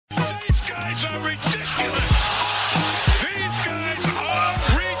guys are ridiculous. These guys are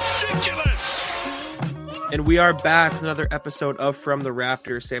ridiculous. And we are back with another episode of From the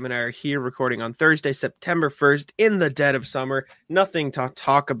Rafters. Sam and I are here recording on Thursday, September 1st, in the dead of summer. Nothing to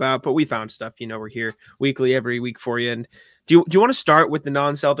talk about, but we found stuff. You know, we're here weekly, every week for you. And do you want to start with the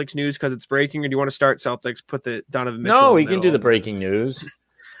non-Celtics news because it's breaking, or do you want to start Celtics, put the Donovan Mitchell? No, we can do the breaking news.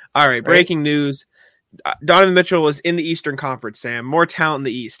 All right, breaking news. Donovan Mitchell was in the Eastern Conference, Sam. More talent in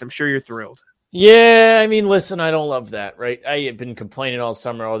the East. I'm sure you're thrilled. Yeah, I mean, listen, I don't love that, right? I have been complaining all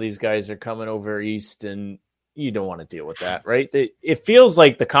summer. All these guys are coming over East, and you don't want to deal with that, right? It feels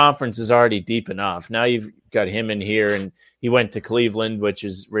like the conference is already deep enough. Now you've got him in here, and he went to Cleveland, which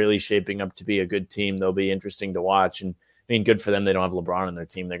is really shaping up to be a good team. They'll be interesting to watch, and I mean, good for them. They don't have LeBron on their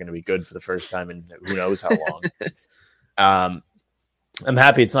team. They're going to be good for the first time in who knows how long. I'm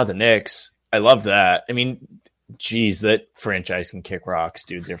happy it's not the Knicks. I love that. I mean, geez, that franchise can kick rocks,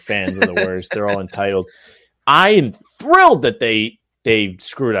 dude. Their fans are the worst. They're all entitled. I am thrilled that they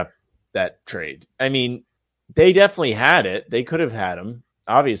screwed up that trade. I mean, they definitely had it. They could have had him.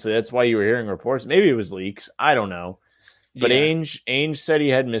 Obviously, that's why you were hearing reports. Maybe it was leaks. I don't know. But yeah. Ainge said he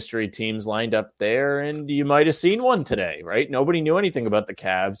had mystery teams lined up there, and you might have seen one today, right? Nobody knew anything about the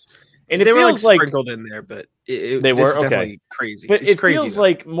Cavs. And they were like sprinkled in there, but they were okay. Crazy. But it's it crazy, feels though.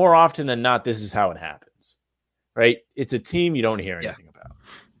 like more often than not, this is how it happens, right? It's a team you don't hear anything about.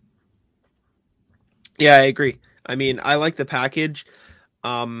 Yeah, I agree. I mean, I like the package.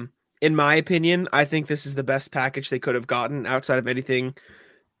 In my opinion, I think this is the best package they could have gotten outside of anything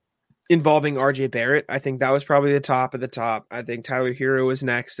involving RJ Barrett. I think that was probably the top of the top. I think Tyler Hero is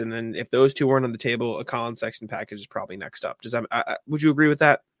next, and then if those two weren't on the table, a Colin Sexton package is probably next up. Would you agree with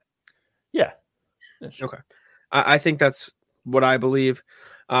that? Yeah. Sure. Okay. I think that's what I believe.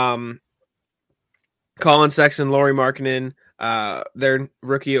 Colin Sexton, Lauri Markkanen, their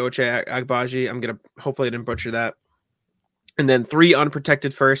rookie Ochai Agbaji. Hopefully I didn't butcher that. And then 3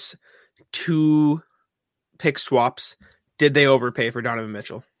 unprotected firsts, 2 pick swaps. Did they overpay for Donovan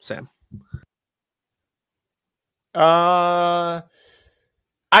Mitchell, Sam? I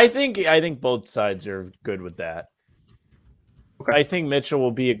think both sides are good with that. Okay. I think Mitchell will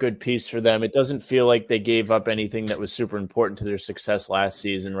be a good piece for them. It doesn't feel like they gave up anything that was super important to their success last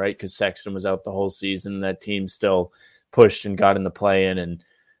season, right? Because Sexton was out the whole season. That team still pushed and got in the play-in, and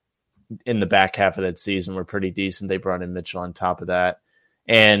in the back half of that season were pretty decent. They brought in Mitchell on top of that.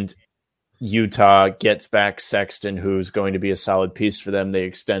 And Utah gets back Sexton, who's going to be a solid piece for them. They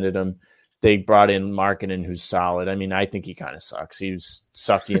extended him. They brought in Markkanen, who's solid. I mean, I think he kind of sucks. He was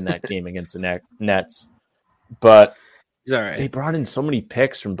sucky in that game against the Nets. But he's all right. They brought in so many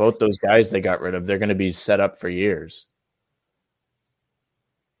picks from both those guys they got rid of. They're going to be set up for years.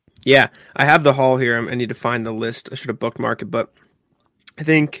 Yeah, I have the haul here. I need to find the list. I should have bookmarked it, but I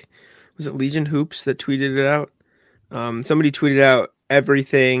think, was it Legion Hoops that tweeted it out? Somebody tweeted out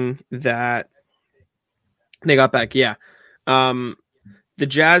everything that they got back. Yeah. The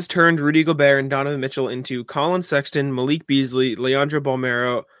Jazz turned Rudy Gobert and Donovan Mitchell into Colin Sexton, Malik Beasley, Leandro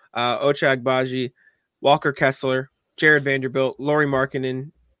Bolmaro, Ochai Agbaji, Walker Kessler, Jared Vanderbilt, Lauri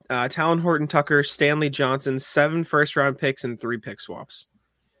Markkanen, Talon Horton-Tucker, Stanley Johnson, 7 first-round picks and 3 pick swaps.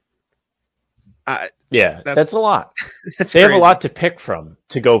 That's a lot. They have a lot to pick from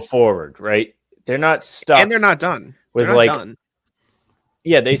to go forward, right? They're not stuck. And they're not done. Done.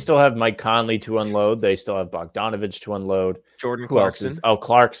 Yeah, they still have Mike Conley to unload. They still have Bogdanovich to unload. Jordan Clarkson.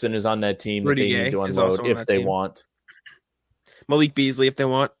 Clarkson is on that team that they Gay need to unload if they want. Malik Beasley if they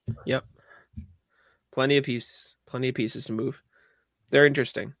want. Yep. Plenty of pieces to move. They're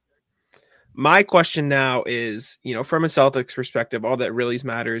interesting. My question now is, from a Celtics perspective, all that really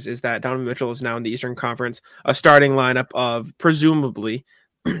matters is that Donovan Mitchell is now in the Eastern Conference, a starting lineup of presumably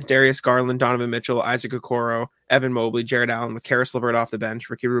Darius Garland, Donovan Mitchell, Isaac Okoro, Evan Mobley, Jared Allen with Karis LeVert off the bench,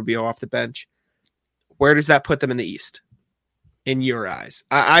 Ricky Rubio off the bench. Where does that put them in the East? In your eyes?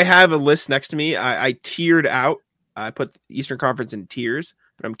 I have a list next to me. I tiered out. I put the Eastern Conference in tiers,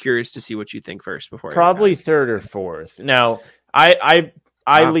 but I'm curious to see what you think first. Probably third or fourth. Now, I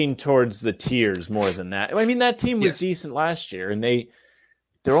lean towards the tiers more than that. I mean, that team was decent last year, and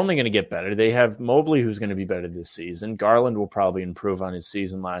they're only going to get better. They have Mobley, who's going to be better this season. Garland will probably improve on his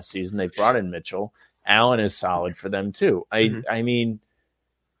season last season. They brought in Mitchell. Allen is solid for them, too. I mean,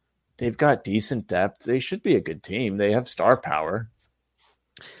 they've got decent depth. They should be a good team. They have star power.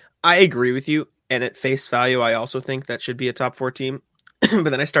 I agree with you. And at face value, I also think that should be a top 4 team. But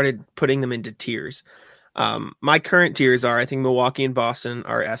then I started putting them into tiers. My current tiers are, I think Milwaukee and Boston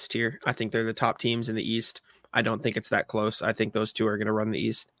are S tier. I think they're the top teams in the East. I don't think it's that close. I think those two are going to run the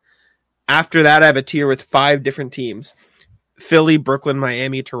East. After that, I have a tier with 5 different teams. Philly, Brooklyn,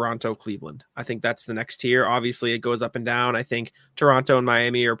 Miami, Toronto, Cleveland. I think that's the next tier. Obviously, it goes up and down. I think Toronto and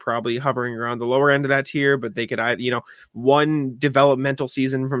Miami are probably hovering around the lower end of that tier, but they could either, one developmental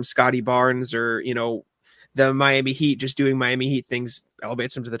season from Scotty Barnes or, the Miami Heat just doing Miami Heat things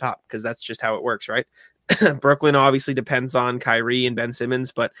elevates them to the top because that's just how it works, right? Brooklyn obviously depends on Kyrie and Ben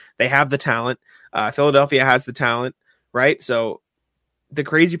Simmons, but they have the talent. Philadelphia has the talent, right? So the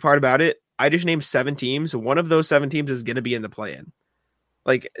crazy part about it, I just named 7 teams. One of those 7 teams is going to be in the play-in.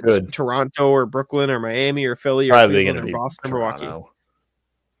 Like Toronto or Brooklyn or Miami or Philly or Probably Cleveland or Boston or Toronto. Milwaukee.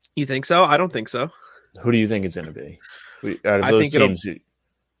 You think so? I don't think so. Who do you think it's going to be? Out of those teams,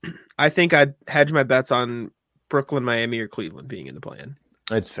 I think I'd hedge my bets on Brooklyn, Miami, or Cleveland being in the play-in.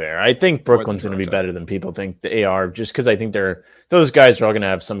 That's fair. I think Brooklyn's going to be better than people think they are, just because I think those guys are all going to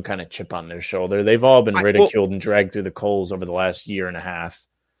have some kind of chip on their shoulder. They've all been ridiculed and dragged through the coals over the last year and a half.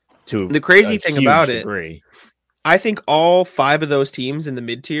 To the crazy thing about degree. I think all 5 of those teams in the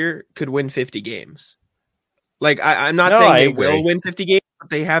mid-tier could win 50 games. Like, I'm not saying they will win 50 games,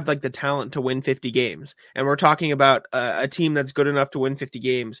 but they have like the talent to win 50 games. And we're talking about a team that's good enough to win 50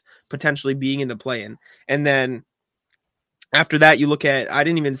 games, potentially being in the play-in. And then after that, you look at, I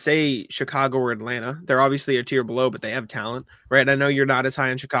didn't even say Chicago or Atlanta. They're obviously a tier below, but they have talent, right? I know you're not as high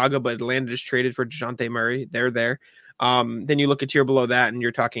in Chicago, but Atlanta just traded for DeJounte Murray. They're there. Then you look at tier below that and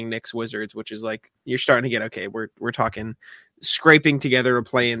you're talking Knicks Wizards, which is like, you're starting to get, okay, we're talking scraping together a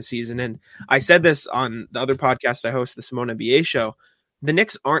play-in season. And I said this on the other podcast I host, the Simone NBA show. The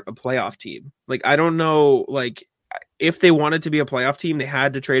Knicks aren't a playoff team. Like, I don't know, like, if they wanted to be a playoff team, they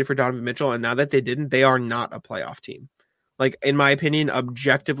had to trade for Donovan Mitchell. And now that they didn't, they are not a playoff team. Like, in my opinion,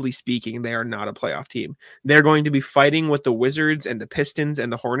 objectively speaking, they are not a playoff team. They're going to be fighting with the Wizards and the Pistons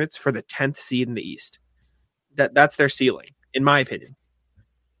and the Hornets for the 10th seed in the East. That's their ceiling, in my opinion.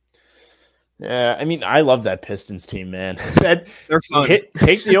 Yeah, I mean, I love that Pistons team, man. They're fun.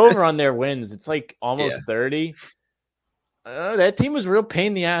 Take the over on their wins. It's like almost 30. That team was a real pain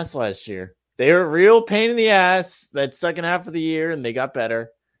in the ass last year. They were a real pain in the ass that second half of the year, and they got better.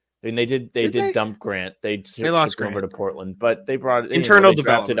 I mean, they did dump Grant. They lost Grant over to Portland, but they brought internal they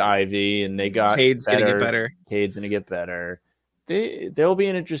drafted Ivy, and they got Cade's gonna get better. Cade's gonna get better. They'll be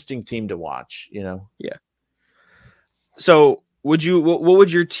an interesting team to watch. Yeah. So what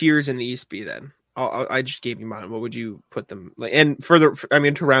would your tiers in the East be then? I just gave you mine. What would you put them like? And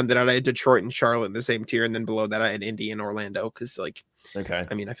to round it out, I had Detroit and Charlotte in the same tier, and then below that I had Indy and Orlando because okay.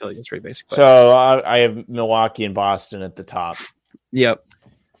 I mean, I feel like it's pretty basic. But... So I have Milwaukee and Boston at the top. Yep.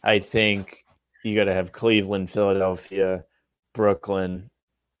 I think you got to have Cleveland, Philadelphia, Brooklyn,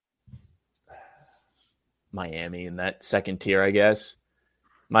 Miami in that second tier, I guess.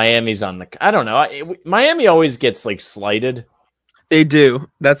 Miami's on I don't know. Miami always gets like slighted. They do.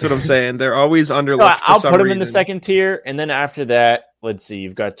 That's what I'm saying. They're always underlooked. So I'll put them in the second tier. And then after that, let's see.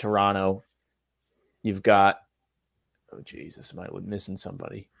 You've got Toronto. You've got, oh, Jesus, am I missing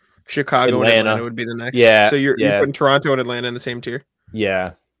somebody? Chicago and Atlanta would be the next. Yeah. So you're putting Toronto and Atlanta in the same tier?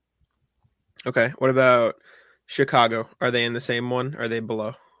 Yeah. Okay. What about Chicago? Are they in the same one? Are they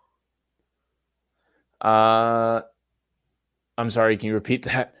below? I'm sorry, can you repeat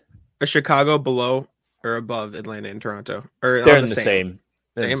that? Is Chicago below or above Atlanta and Toronto? Or they're in the same.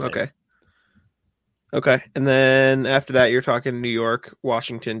 Same? Okay. And then after that, you're talking New York,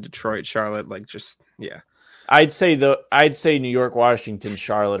 Washington, Detroit, Charlotte, I'd say New York, Washington,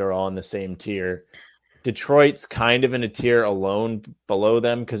 Charlotte are all in the same tier. Detroit's kind of in a tier alone below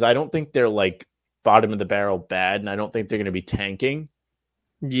them because I don't think they're like bottom of the barrel bad, and I don't think they're going to be tanking.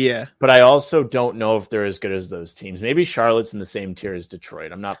 Yeah. But I also don't know if they're as good as those teams. Maybe Charlotte's in the same tier as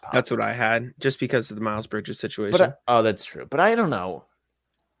Detroit. I'm not positive. That's what I had, just because of the Miles Bridges situation. That's true. But I don't know.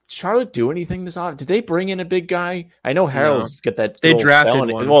 Did Charlotte do anything this off? Did they bring in a big guy? I know Harold's got that. They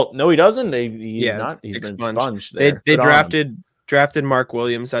drafted one. Well, no, he doesn't. He's not. He's been sponged there. They drafted Mark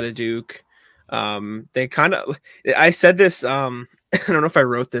Williams out of Duke. They kind of. I said this. I don't know if I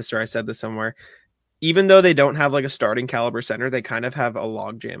wrote this or I said this somewhere. Even though they don't have like a starting caliber center, they kind of have a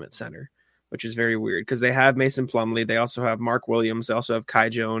logjam at center, which is very weird because they have Mason Plumlee. They also have Mark Williams. They also have Kai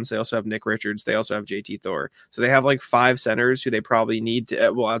Jones. They also have Nick Richards. They also have JT Thor. So they have like 5 centers who they probably need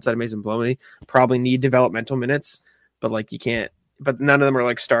to, outside of Mason Plumlee, probably need developmental minutes, but like you can't, but none of them are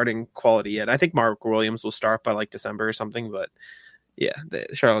like starting quality yet. I think Mark Williams will start by like December or something, but yeah,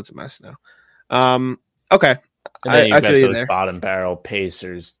 Charlotte's a mess now. Okay. And then you've got those bottom barrel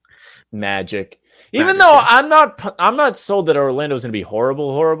Pacers, Magic. Even though I'm not sold that Orlando's going to be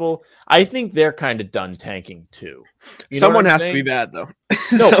horrible. I think they're kind of done tanking too. Someone has to be bad though.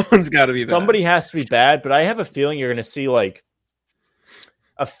 No, someone's got to be bad. Somebody has to be bad, but I have a feeling you're going to see like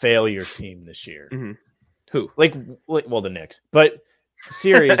a failure team this year. Mm-hmm. Who? Like, well, the Knicks. But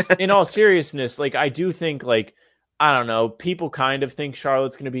in all seriousness, like I do think like I don't know, people kind of think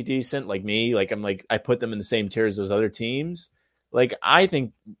Charlotte's going to be decent, like me. Like I'm like I put them in the same tier as those other teams. Like I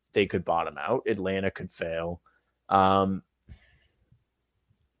think they could bottom out. Atlanta could fail.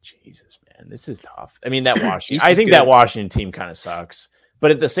 Jesus, man, this is tough. I mean, that Washington. I think that Washington team kind of sucks,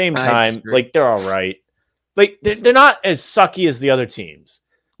 but at the same time, like they're all right. Like they're not as sucky as the other teams,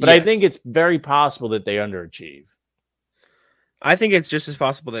 but I think it's very possible that they underachieve. I think it's just as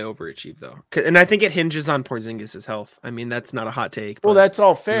possible they overachieve, though. And I think it hinges on Porzingis' health. I mean, that's not a hot take. Well, that's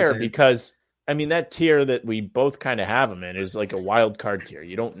all fair because, I mean, that tier that we both kind of have them in is like a wild card tier.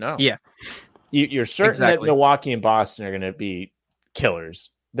 You don't know. Yeah. You're certain that Milwaukee and Boston are going to be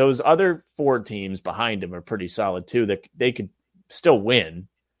killers. Those other 4 teams behind them are pretty solid, too. That they could still win.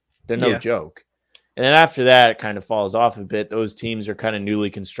 They're no joke. And then after that, it kind of falls off a bit. Those teams are kind of newly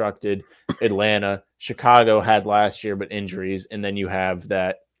constructed. Atlanta, Chicago had last year, but injuries. And then you have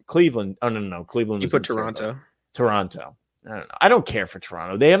that Cleveland. Oh, no. Cleveland. You put Toronto. Toronto. I don't know. I don't care for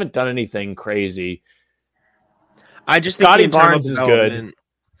Toronto. They haven't done anything crazy. I just think Scotty Barnes is good.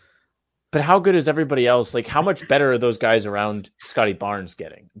 But how good is everybody else? Like, how much better are those guys around Scotty Barnes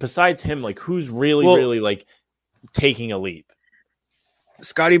getting? Besides him, like, who's really, like, taking a leap?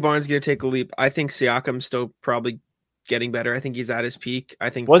 Scotty Barnes going to take a leap. I think Siakam's still probably getting better. I think he's at his peak.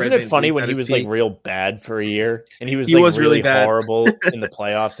 I think wasn't it funny when he was like real bad for a year and he was really horrible in the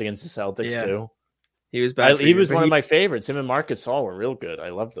playoffs against the Celtics too. He was bad. He was one of my favorites. Him and Marcus Gasol were real good. I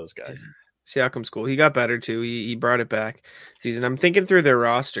love those guys. Siakam's cool. He got better too. He brought it back season. I'm thinking through their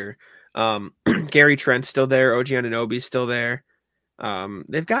roster. Gary Trent's still there. OG Anunoby's still there.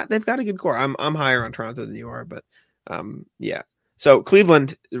 They've got a good core. I'm higher on Toronto than you are, but yeah. So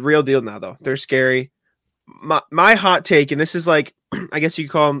Cleveland, real deal now though. They're scary. My hot take, and this is like, I guess you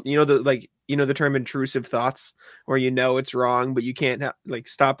call them, the term intrusive thoughts, where it's wrong, but you can't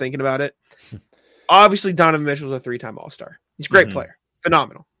stop thinking about it. Obviously, Donovan Mitchell's a 3-time All-Star. He's a great player,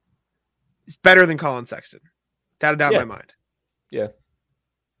 phenomenal. He's better than Colin Sexton, without a doubt in my mind. Yeah.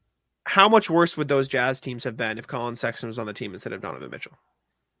 How much worse would those Jazz teams have been if Colin Sexton was on the team instead of Donovan Mitchell?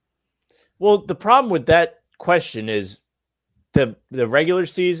 Well, the problem with that question is, the regular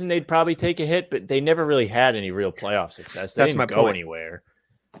season, they'd probably take a hit, but they never really had any real playoff success. They didn't go anywhere.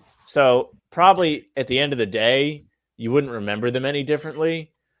 So probably at the end of the day, you wouldn't remember them any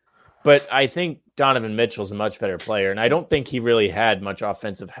differently. But I think Donovan Mitchell's a much better player, and I don't think he really had much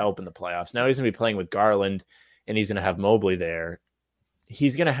offensive help in the playoffs. Now he's going to be playing with Garland, and he's going to have Mobley there.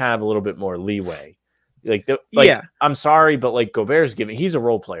 He's going to have a little bit more leeway. I'm sorry, but Gobert's he's a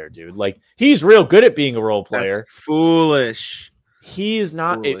role player, dude. He's real good at being a role player. That's foolish. He is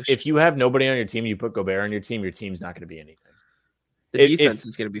not. If you have nobody on your team, you put Gobert on your team's not going to be anything. The defense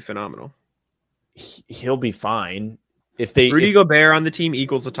is going to be phenomenal. He'll be fine. Rudy Gobert on the team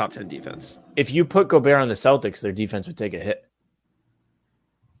equals a top 10 defense. If you put Gobert on the Celtics, their defense would take a hit.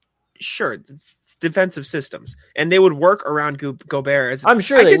 Sure. Defensive systems, and they would work around Gobert. I'm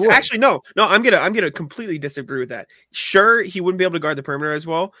sure they would. Actually, no. I'm gonna completely disagree with that. Sure, he wouldn't be able to guard the perimeter as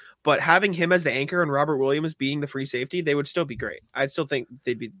well, but having him as the anchor and Robert Williams being the free safety, they would still be great. I'd still think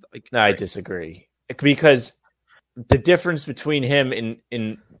they'd be No, I disagree, because the difference between him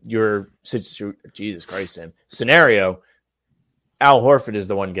in your Jesus Christ, Sam, scenario, Al Horford is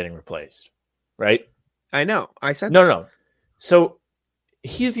the one getting replaced, right? I know. I said no. So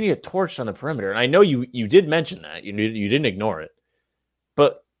he's going to get torched on the perimeter. And I know you did mention that. You didn't ignore it.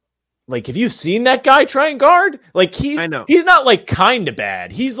 But, have you seen that guy try and guard? I know. He's not, kind of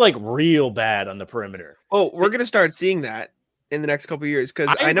bad. He's, real bad on the perimeter. Oh, we're going to start seeing that in the next couple of years,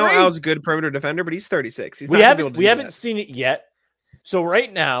 because I know Al's a good perimeter defender, but he's 36. We haven't seen it yet. So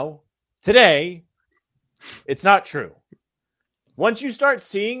right now, today, it's not true. Once you start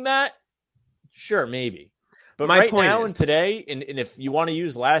seeing that, sure, maybe. But right now and today, and if you want to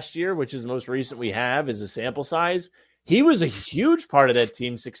use last year, which is the most recent we have as a sample size, he was a huge part of that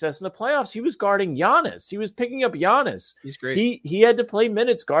team's success in the playoffs. He was guarding Giannis. He was picking up Giannis. He's great. He had to play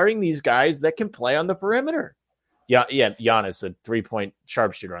minutes guarding these guys that can play on the perimeter. Yeah, Giannis, a 3-point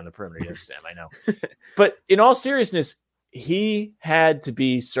sharpshooter on the perimeter. Yes, Sam, I know. But in all seriousness, he had to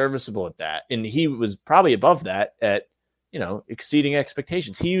be serviceable at that, and he was probably above that at exceeding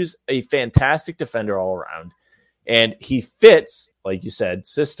expectations. He was a fantastic defender all around. And he fits, like you said,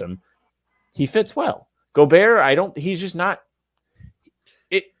 system. He fits well. Gobert, he's just not.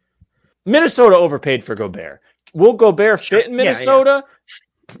 Minnesota overpaid for Gobert. Will Gobert fit in Minnesota?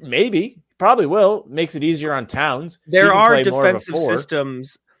 Yeah. Maybe. Probably will. Makes it easier on Towns. There are defensive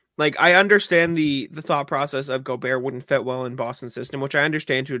systems Like, I understand the thought process of Gobert wouldn't fit well in Boston's system, which I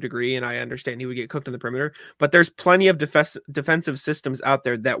understand to a degree, and I understand he would get cooked in the perimeter. But there's plenty of defensive systems out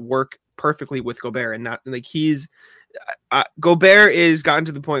there that work perfectly with Gobert, and not like Gobert is gotten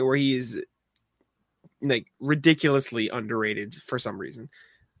to the point where he's like ridiculously underrated for some reason,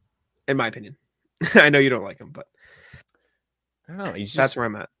 in my opinion. I know you don't like him, but I don't know. That's where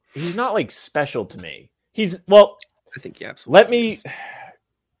I'm at. He's not like special to me. I think he absolutely is.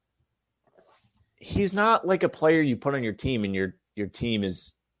 He's not like a player you put on your team and your team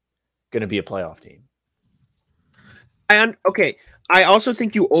is going to be a playoff team. Okay. I also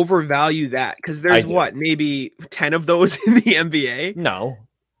think you overvalue that because there's maybe 10 of those in the NBA? No.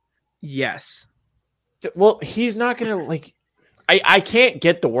 Yes. Well, he's not going to like. I can't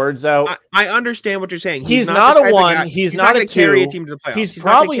get the words out. I understand what you're saying. He's not a one. He's not a two. Carry a team to the playoffs. He's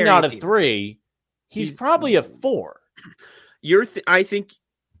probably not a three. He's probably a four. I think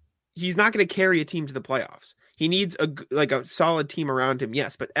he's not going to carry a team to the playoffs. He needs a solid team around him.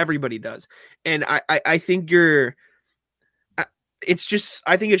 Yes, but everybody does. And I think it's just,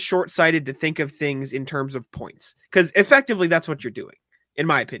 I think it's short-sighted to think of things in terms of points because effectively that's what you're doing. In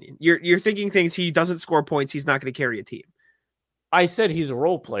my opinion, you're thinking things. He doesn't score points. He's not going to carry a team. I said he's a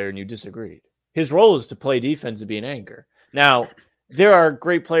role player and you disagreed. His role is to play defense and be an anchor. Now, there are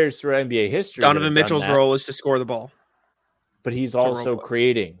great players through NBA history. Donovan Mitchell's role is to score the ball. But he's also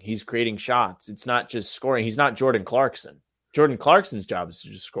creating. He's creating shots. It's not just scoring. He's not Jordan Clarkson. Jordan Clarkson's job is to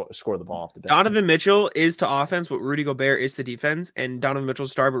just score the ball off the bench. Donovan Mitchell is to offense what Rudy Gobert is to defense, and Donovan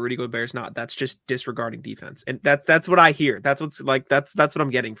Mitchell's star, but Rudy Gobert's not. That's just disregarding defense. And that's what I hear. That's what I'm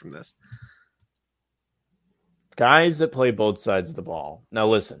getting from this. Guys that play both sides of the ball. Now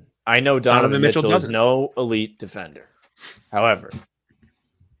listen, I know Donovan Mitchell is no elite defender. However,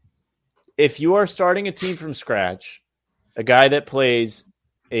 if you are starting a team from scratch, a guy that plays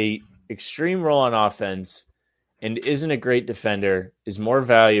a extreme role on offense and isn't a great defender is more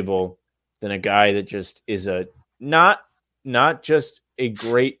valuable than a guy that just is not just a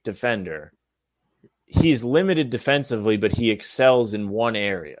great defender. He's limited defensively, but he excels in one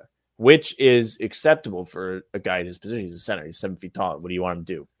area, which is acceptable for a guy in his position. He's a center. He's 7 feet tall. What do you want him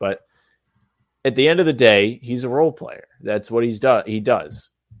to do? But at the end of the day, he's a role player. That's what he does.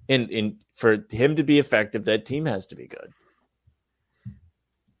 And for him to be effective, that team has to be good.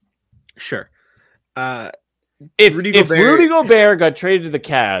 Sure. If Rudy Gobert got traded to the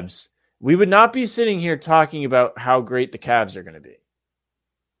Cavs, we would not be sitting here talking about how great the Cavs are going to be.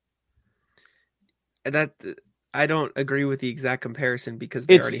 I don't agree with the exact comparison because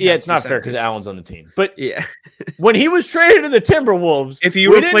it's not fair because Allen's on the team. But yeah, when he was traded to the Timberwolves, if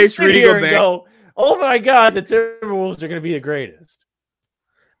you replace Rudy Gobert, oh my God, the Timberwolves are going to be the greatest.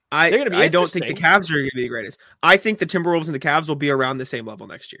 I don't think the Cavs are going to be the greatest. I think the Timberwolves and the Cavs will be around the same level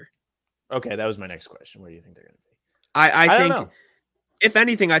next year. Okay, that was my next question. Where do you think they're going to be? I think, if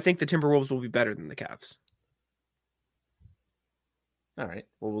anything, I think the Timberwolves will be better than the Cavs. All right.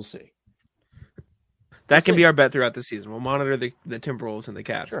 Well, we'll see. That can be our bet throughout the season. We'll monitor the Timberwolves and the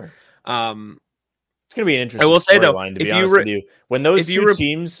Cavs. Sure. It's going to be an interesting. I will say though, to be honest with you, when those two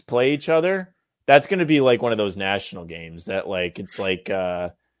teams play each other, that's going to be like one of those national games that, like, it's like,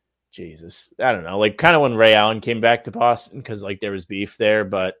 Jesus, I don't know, like kind of when Ray Allen came back to Boston because like there was beef there,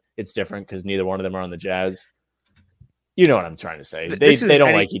 but it's different because neither one of them are on the Jazz. You know what I'm trying to say? They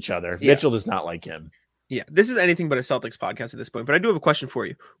don't like each other. Yeah. Mitchell does not like him. Yeah, this is anything but a Celtics podcast at this point. But I do have a question for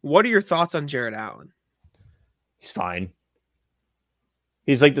you. What are your thoughts on Jarrett Allen? He's fine.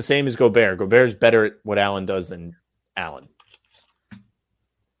 He's like the same as Gobert. Gobert's better at what Allen does than Allen.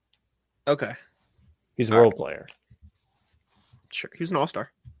 Okay. He's a role player. Sure. He's an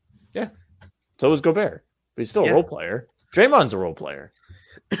all-star. Yeah. So was Gobert. But he's still a role player. Draymond's a role player.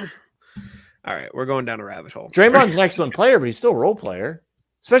 All right. We're going down a rabbit hole. Draymond's an excellent player, but he's still a role player.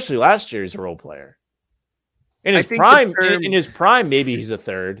 Especially last year, he's a role player. In his prime, maybe he's a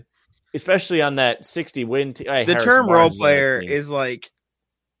third. Especially on that 60-win team. The term role player is like,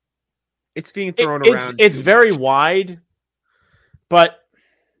 it's being thrown around. It's very wide, but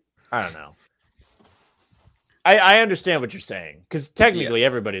I don't know. I understand what you're saying because technically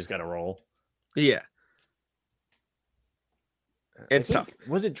everybody's got a role. Yeah. It's tough.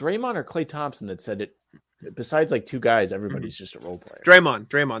 Was it Draymond or Klay Thompson that said it? Besides like two guys, everybody's just a role player.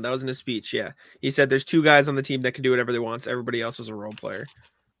 Draymond. That was in his speech. Yeah. He said there's two guys on the team that can do whatever they want. Everybody else is a role player.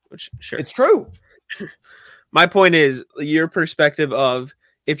 Which, sure. It's true. My point is your perspective of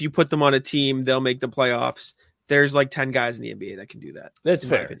if you put them on a team, they'll make the playoffs. There's like 10 guys in the NBA that can do that. That's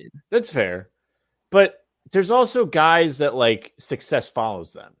fair. That's fair. But there's also guys that like success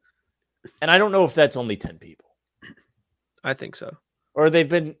follows them. And I don't know if that's only 10 people. I think so. Or they've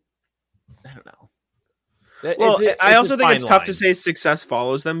been I don't know. Well, I also think it's tough to say. say success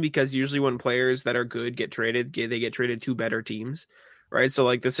follows them because usually when players that are good get traded, they get traded to better teams, right? So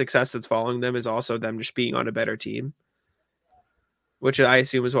like the success that's following them is also them just being on a better team, which I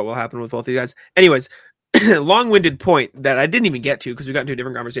assume is what will happen with both these guys. Anyways, long-winded point that I didn't even get to because we got into a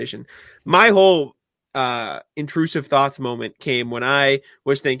different conversation. My whole intrusive thoughts moment came when I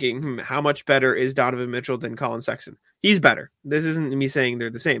was thinking, how much better is Donovan Mitchell than Colin Sexton? He's better. This isn't me saying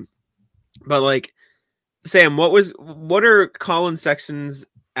they're the same, but like, Sam, what are Colin Sexton's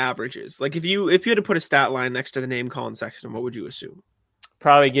averages? Like if you had to put a stat line next to the name Colin Sexton, what would you assume?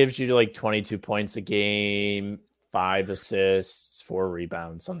 Probably gives you like 22 points a game, 5 assists, 4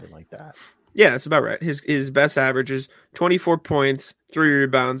 rebounds, something like that. Yeah, that's about right. His best average is 24 points, 3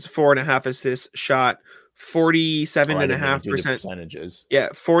 rebounds, 4.5 assists, shot 47.5% percentages. Yeah,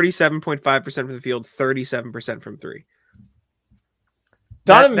 47.5% from the field, 37% from 3.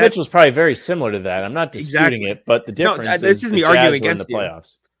 Donovan Mitchell's probably very similar to that. I'm not disputing it, but the difference this is me arguing against the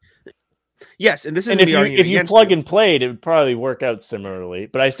playoffs. Yes, and this is if you plug and played, it would probably work out similarly.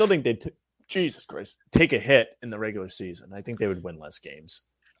 But I still think they'd Jesus Christ, take a hit in the regular season. I think they would win less games.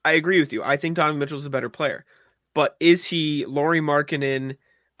 I agree with you. I think Donovan Mitchell's a better player. But is he Lauri Markkanen,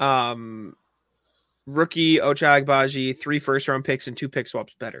 rookie Ochai Agbaji, 3 first-round picks and 2 pick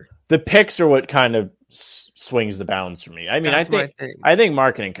swaps better? The picks are what kind of swings the balance for me. I mean, I think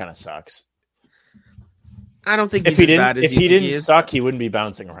Markkanen kind of sucks. I don't think if he didn't suck, he wouldn't be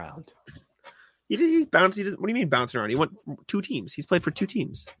bouncing around. He's bounced. What do you mean bouncing around? He went 2 teams. He's played for 2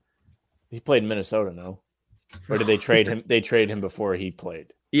 teams. He played in Minnesota, no? Or did they trade him? They traded him before he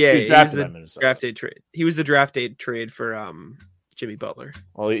played. Yeah, he was drafted by Minnesota. Draft day trade. He was the draft day trade for Jimmy Butler.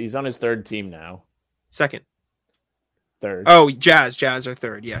 Well, he's on his 3rd team now. 2nd. 3rd. Oh, Jazz are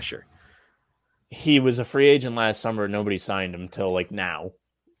 3rd. Yeah, sure. He was a free agent last summer. Nobody signed him until like now.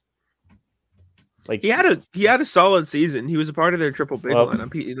 Like he had a solid season. He was a part of their triple big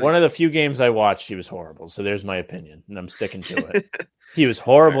lineup. One of the few games I watched, he was horrible. So there's my opinion, and I'm sticking to it. He was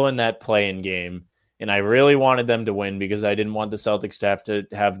horrible in that play-in game, and I really wanted them to win because I didn't want the Celtics to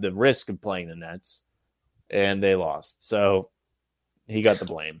have the risk of playing the Nets, and they lost. So he got the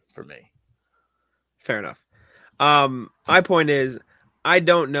blame for me. Fair enough. My point is, I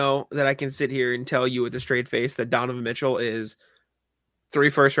don't know that I can sit here and tell you with a straight face that Donovan Mitchell is 3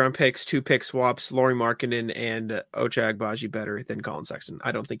 first-round picks, 2 pick swaps, Lauri Markkanen, and Ochai Agbaji better than Colin Sexton.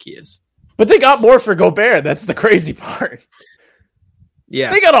 I don't think he is. But they got more for Gobert. That's the crazy part. Yeah.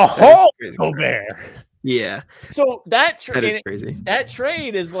 They got a whole Gobert. Yeah. So that is crazy. That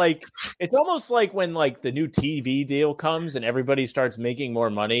trade is like, it's almost like when like the new TV deal comes and everybody starts making more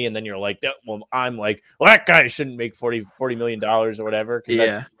money, and then you're like, I'm like, well, that guy shouldn't make $40 million or whatever, because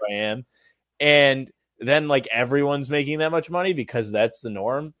that's who I am. And then like everyone's making that much money because that's the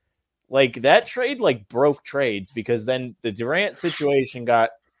norm. Like that trade like broke trades, because then the Durant situation got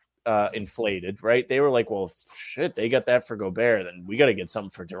inflated, right? They were like, well, shit, they got that for Gobert, then we got to get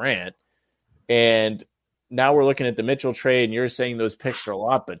something for Durant. And now we're looking at the Mitchell trade, and you're saying those picks are a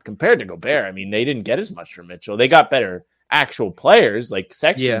lot, but compared to Gobert, I mean, they didn't get as much from Mitchell. They got better actual players, like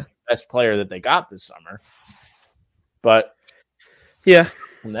Sexton's the best player that they got this summer. But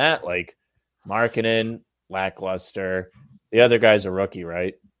from that, like Markkanen, lackluster. The other guy's a rookie,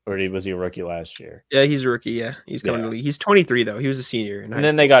 right? Or was he a rookie last year? Yeah, he's a rookie. Yeah, he's coming to the league. He's 23 though. He was a senior. And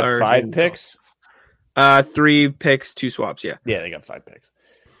then they got 5 picks. 3 picks, 2 swaps. Yeah, they got 5 picks.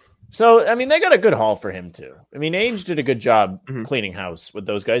 So I mean, they got a good haul for him too. I mean, Ainge did a good job cleaning house with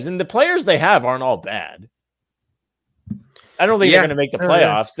those guys, and the players they have aren't all bad. I don't think they're going to make the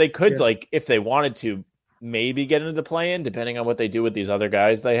playoffs. They could, like, if they wanted to, maybe get into the play-in, depending on what they do with these other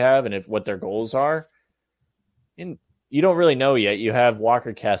guys they have and what their goals are. And you don't really know yet. You have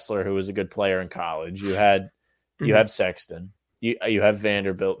Walker Kessler, who was a good player in college. You have Sexton. You have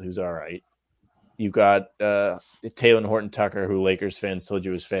Vanderbilt, who's all right. You got Talen Horton-Tucker, who Lakers fans told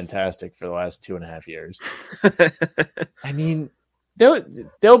you was fantastic for the last 2.5 years. I mean,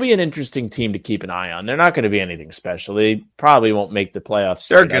 they'll be an interesting team to keep an eye on. They're not going to be anything special. They probably won't make the playoffs.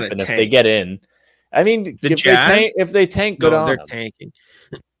 They're going to tank. If they get in, I mean, if they tank, good on them. They're tanking.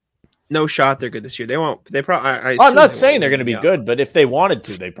 No shot they're good this year. They won't. They probably. I'm not saying they're going to be good, but if they wanted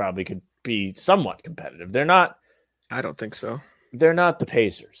to, they probably could be somewhat competitive. They're not. I don't think so. They're not the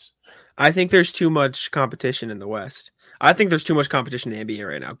Pacers. I think there's too much competition in the West. I think there's too much competition in the NBA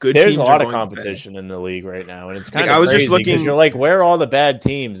right now. There's a lot of competition in the league right now, and it's kind of crazy because you're like, where are all the bad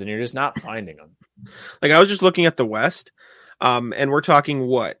teams, and you're just not finding them. Like I was just looking at the West, and we're talking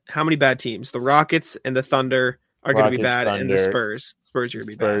what? How many bad teams? The Rockets and the Thunder are going to be bad, and the Spurs are going to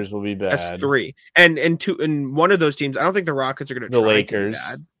be bad. Spurs will be bad. That's 3, and one of those teams. I don't think the Rockets are going to. The Lakers. To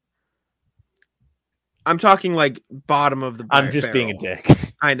be bad. I'm talking like bottom of the. I'm just barrel. being a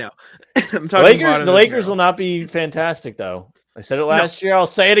dick. I know. I'm talking The Lakers will not be fantastic, though. I said it last year. I'll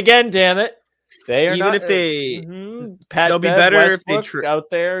say it again. Damn it! They are even not, if they. Pat They'll be Bev, better Westbrook if they out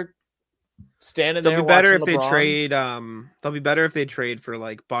there standing They'll there. be better if watching they LeBron. trade. They'll be better if they trade for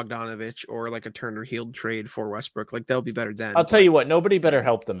like Bogdanovich or like a Turner Healed trade for Westbrook. Like they'll be better then. I'll tell you what. Nobody better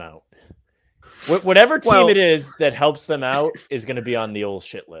help them out. Whatever team it is that helps them out is going to be on the old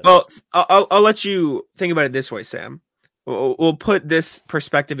shit list. Well, I'll let you think about it this way, Sam. We'll put this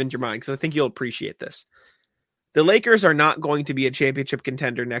perspective into your mind because I think you'll appreciate this. The Lakers are not going to be a championship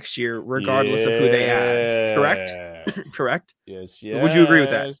contender next year, regardless of who they add. Correct? Correct? Yes. Would you agree with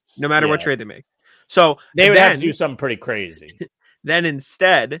that? No matter what trade they make. So they would have to do something pretty crazy. Then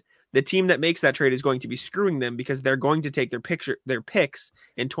instead, the team that makes that trade is going to be screwing them because they're going to take their picks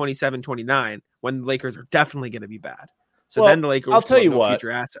in 27, 29 when the Lakers are definitely going to be bad. So then the Lakers I'll tell you what,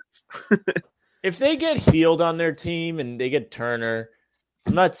 future assets. If they get Healed on their team and they get Turner,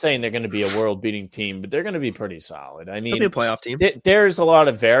 I'm not saying they're going to be a world-beating team, but they're going to be pretty solid. I mean, they'll be a playoff team. There's a lot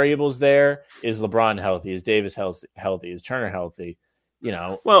of variables there. Is LeBron healthy? Is Davis healthy? Is Turner healthy?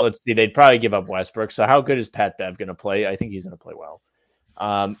 Well, let's see. They'd probably give up Westbrook. So how good is Pat Bev going to play? I think he's going to play well.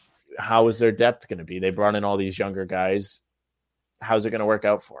 How is their depth going to be? They brought in all these younger guys. How's it going to work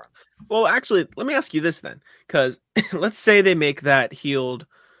out for them? Well, actually, let me ask you this then, because let's say they make that Healed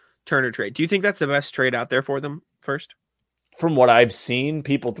Turner trade. Do you think that's the best trade out there for them first? From what I've seen,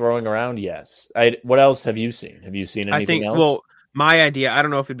 people throwing around, yes. What else have you seen? Have you seen anything else? Well, my idea, I don't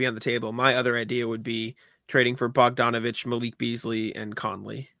know if it'd be on the table. My other idea would be trading for Bogdanovich, Malik Beasley, and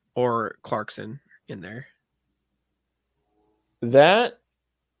Conley, or Clarkson in there. That's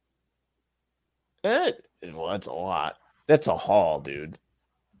a lot. That's a haul, dude.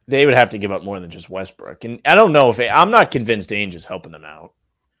 They would have to give up more than just Westbrook. And I don't know I'm not convinced Ainge is helping them out.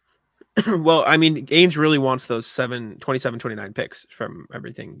 Well, I mean, Ainge really wants those 27, 29 picks from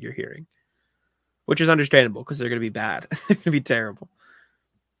everything you're hearing, which is understandable because they're going to be bad. They're going to be terrible.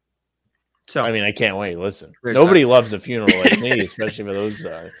 So, I mean, I can't wait. Listen, nobody loves a funeral like me, especially for those.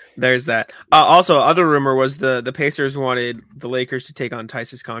 There's that. Also, other rumor was the Pacers wanted the Lakers to take on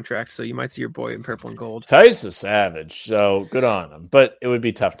Tice's contract, so you might see your boy in purple and gold. Tice is savage, so good on him. But it would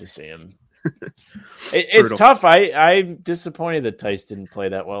be tough to see him. It's tough. I'm disappointed that Tice didn't play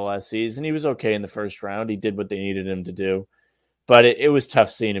that well last season. He was okay in the first round. He did what they needed him to do, but it was tough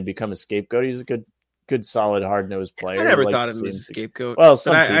seeing him become a scapegoat. He's a good, solid, hard-nosed player. I never thought of him as a scapegoat. Well,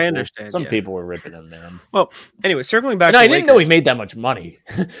 I understand. Some people were ripping him, man. Well, anyway, circling back. I didn't know he made that much money.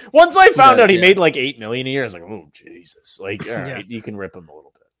 Once I found out he made like $8 million a year, I was like, oh Jesus! Like, all right, you can rip him a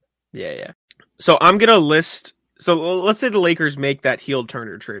little bit. Yeah. So I'm gonna list. So let's say the Lakers make that Healed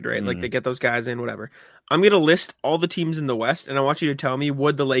Turner trade, right? Like they get those guys in, whatever. I'm going to list all the teams in the West, and I want you to tell me,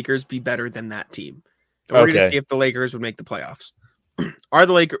 would the Lakers be better than that team? We're going to see if the Lakers would make the playoffs.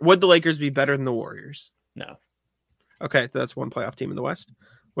 Would the Lakers be better than the Warriors? No. Okay, so that's one playoff team in the West.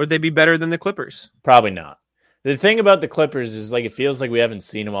 Would they be better than the Clippers? Probably not. The thing about the Clippers is like it feels like we haven't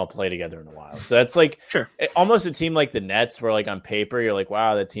seen them all play together in a while. So that's like almost a team like the Nets, where like on paper you're like,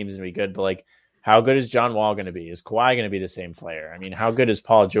 wow, that team's going to be good, but like, how good is John Wall going to be? Is Kawhi going to be the same player? I mean, how good is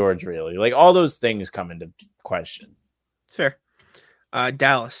Paul George really? Like all those things come into question. It's fair.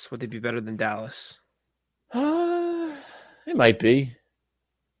 Dallas, would they be better than Dallas? It might be.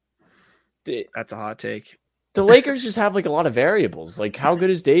 That's a hot take. The Lakers just have like a lot of variables. Like how good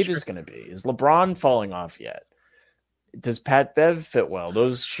is Davis going to be? Is LeBron falling off yet? Does Pat Bev fit well?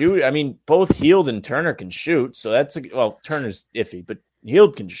 Those shoot. I mean, both Healed and Turner can shoot. So Turner's iffy, but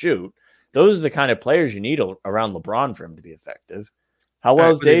Healed can shoot. Those are the kind of players you need around LeBron for him to be effective. How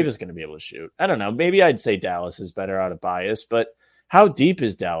well is Davis going to be able to shoot? I don't know. Maybe I'd say Dallas is better out of bias, but how deep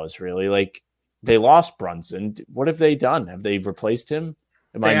is Dallas really? Like they lost Brunson. What have they done? Have they replaced him?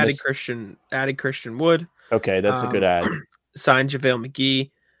 They added Christian Wood. Okay, that's a good ad. Signed JaVale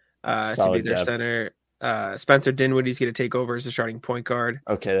McGee to be their center. Spencer Dinwiddie's going to take over as the starting point guard.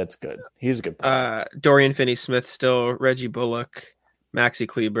 Okay, that's good. He's a good player. Dorian Finney-Smith still, Reggie Bullock, Maxi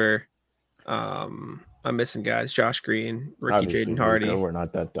Kleber. I'm missing guys. Josh Green, Ricky Jaden Hardy. Luka, we're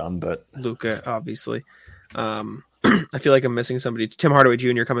not that dumb, but Luka, obviously. I feel like I'm missing somebody. Tim Hardaway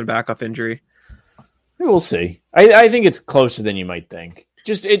Jr. coming back off injury. We'll see. I think it's closer than you might think.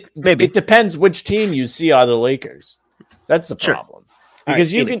 Just it depends which team you see out of the Lakers. That's the problem.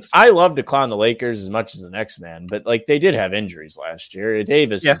 Because I love to clown the Lakers as much as the next man, but like they did have injuries last year.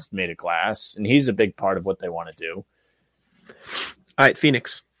 Davis has made a glass, and he's a big part of what they want to do. All right,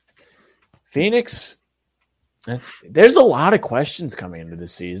 Phoenix. There's a lot of questions coming into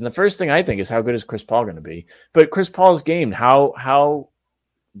this season. The first thing I think is how good is Chris Paul going to be? But Chris Paul's game, how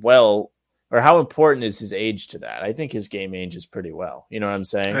well or how important is his age to that? I think his game ages pretty well. You know what I'm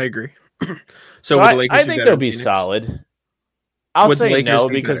saying? I agree. So would the Lakers I be think better they'll in be Phoenix? solid. I'll Would the say Lakers no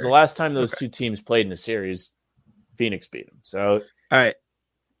be because better? the last time those Okay. two teams played in a series, Phoenix beat them. So All right,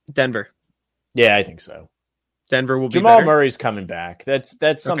 Denver. yeah, I think so. Denver will be Jamal better. Murray's coming back. That's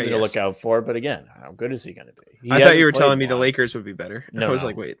something to yes. look out for. But again, how good is he going to be? He I thought hasn't you were played telling me the long. Lakers would be better. No, I was no.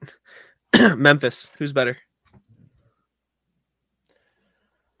 like, wait. Memphis, who's better?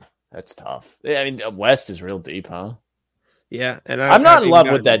 That's tough. Yeah, I mean, West is real deep, huh? Yeah, and I'm not in even love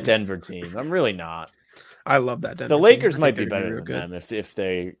got- with that Denver team. I'm really not. I love that Denver. The team. Lakers I might think be they're gonna better real than good. them if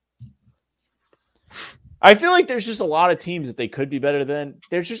they. I feel like there's just a lot of teams that they could be better than.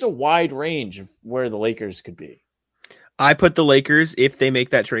 There's just a wide range of where the Lakers could be. I put the Lakers, if they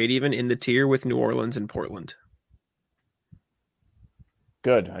make that trade, even in the tier with New Orleans and Portland.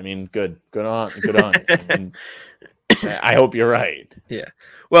 Good. I mean, good. Good on. I mean, I hope you're right.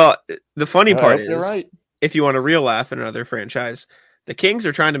 Well, the funny I part hope you're is, right. if you want a real laugh in another franchise, the Kings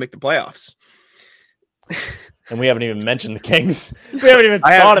are trying to make the playoffs. And we haven't even mentioned the Kings. We haven't even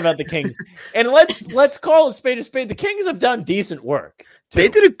I thought have- about the Kings. And let's call a spade a spade. The Kings have done decent work. They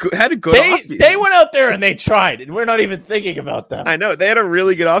too. had a good offseason. They went out there and they tried, and we're not even thinking about them. I know they had a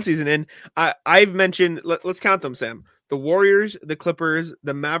really good offseason, and I've mentioned. Let's count them, Sam. The Warriors, the Clippers,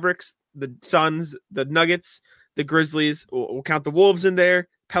 the Mavericks, the Suns, the Nuggets, the Grizzlies. We'll count the Wolves in there.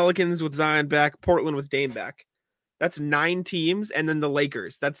 Pelicans with Zion back. Portland with Dame back. That's 9 teams, and then the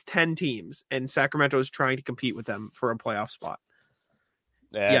Lakers. That's 10 teams, and Sacramento is trying to compete with them for a playoff spot.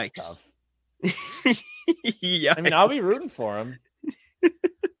 Yeah, it's Yikes. tough. Yeah, I mean, I'll be rooting for them.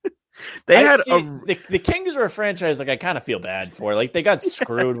 they had the Kings are a franchise like I kind of feel bad for. Like they got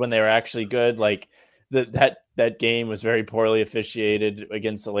screwed when they were actually good. Like that game was very poorly officiated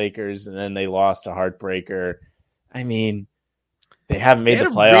against the Lakers, and then they lost a heartbreaker. I mean, they haven't made the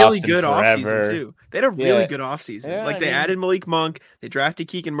playoffs really in good offseason forever. too. They had a really good offseason. Yeah, Like I they mean- added Malik Monk, they drafted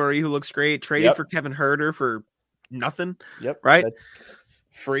Keegan Murray, who looks great, traded Yep. for Kevin Herter for nothing, Yep, right? That's,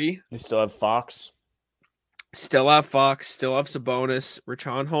 free. they still have Fox. Still have Fox, still have Sabonis.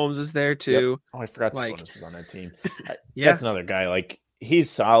 Rashawn Holmes is there too. Oh, I forgot Like- Sabonis was on that team. Yeah. That's another guy. Like he's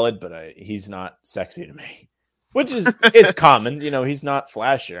solid, but he's not sexy to me. Which is it's common, he's not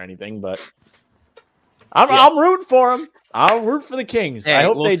flashy or anything, but I'm rooting for him. I'll root for the Kings. Hey, I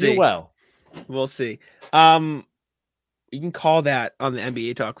hope we'll they see. do well. We'll see. You can call that on the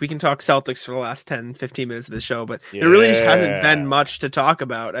NBA talk. We can talk Celtics for the last 10, 15 minutes of the show, but there really just hasn't been Yeah. much to talk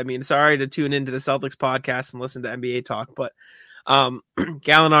about. I mean, sorry to tune into the Celtics podcast and listen to NBA talk, but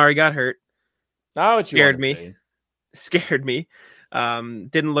Gallinari got hurt. Now what you Scared want to me. say. Scared me.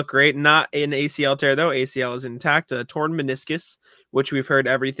 Didn't look great. Not an ACL tear, though. ACL is intact. A torn meniscus, which we've heard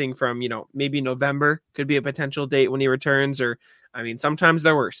everything from, maybe November could be a potential date when he returns, or, I mean, sometimes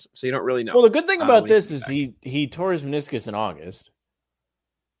they're worse, so you don't really know. Well, the good thing about when he this comes is he tore his meniscus in August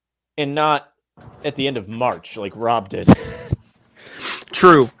and not at the end of March like Rob did.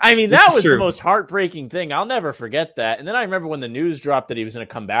 True. I mean, This that is was true. the most heartbreaking thing. I'll never forget that. And then I remember when the news dropped that he was going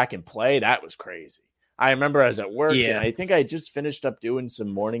to come back and play. That was crazy. I remember I was at work Yeah. and I think I just finished up doing some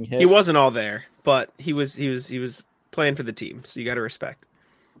morning hits. He wasn't all there, but he was playing for the team, so you got to respect.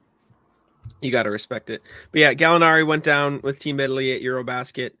 You got to respect it. But yeah, Gallinari went down with Team Italy at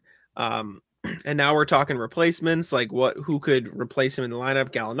Eurobasket. And now we're talking replacements, like who could replace him in the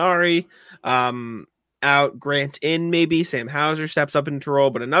lineup? Gallinari, out, Grant in, maybe Sam Hauser steps up into role,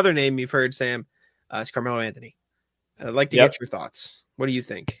 but another name you've heard, Sam, is Carmelo Anthony. And I'd like to Yep. get your thoughts. What do you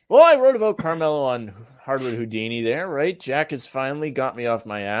think? Well, I wrote about Carmelo on Hardwood Houdini there, right? Jack has finally got me off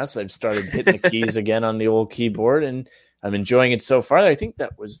my ass. I've started hitting the keys again on the old keyboard, and I'm enjoying it so far. I think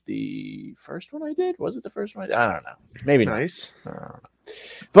that was the first one I did. Was it the first one? I don't know. Maybe not. Nice. I don't know.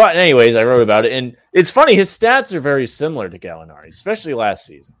 But anyways, I wrote about it, and it's funny. His stats are very similar to Gallinari, especially last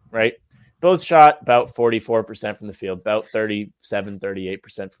season, right? Both shot about 44% from the field, about 37,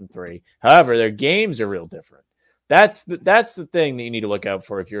 38% from three. However, their games are real different. That's the thing that you need to look out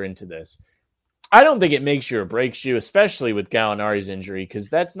for if you're into this. I don't think it makes you or breaks you, especially with Gallinari's injury, because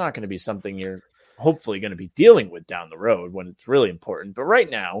that's not going to be something you're hopefully going to be dealing with down the road when it's really important. But right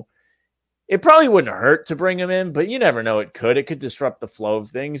now, it probably wouldn't hurt to bring him in, but you never know. It could disrupt the flow of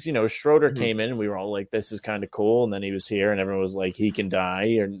things. Schroeder came in and we were all like, this is kind of cool. And then he was here and everyone was like, he can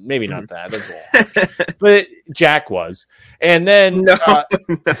die, or maybe not that. That's all. But Jack was. And then, No.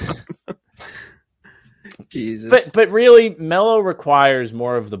 Jesus. but really, Melo requires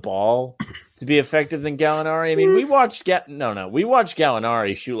more of the ball to be effective than Gallinari. I mean, we watched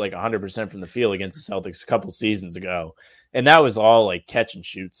Gallinari shoot like 100% from the field against the Celtics a couple seasons ago. And that was all like catch and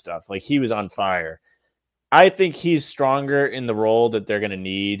shoot stuff. Like he was on fire. I think he's stronger in the role that they're going to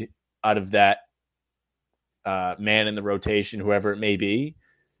need out of that man in the rotation, whoever it may be.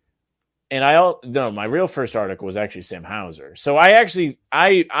 And my real first article was actually Sam Hauser. So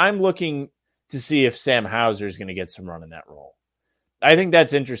I'm looking to see if Sam Hauser is going to get some run in that role. I think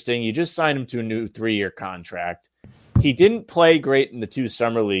that's interesting. You just signed him to a new 3-year contract. He didn't play great in the 2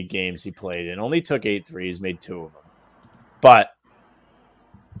 summer league games he played in. Only took 8 threes, made 2 of them. But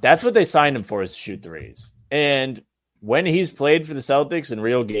that's what they signed him for, is to shoot threes. And when he's played for the Celtics in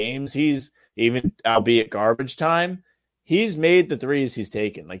real games, he's even, albeit garbage time, he's made the threes he's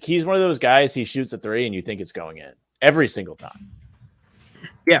taken. Like, he's one of those guys, he shoots a 3 and you think it's going in every single time.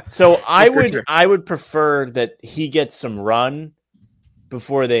 Yeah. So I would prefer that he gets some run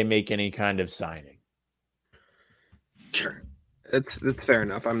before they make any kind of signing. Sure. That's fair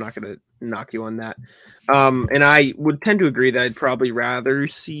enough. I'm not going to knock you on that. And I would tend to agree that I'd probably rather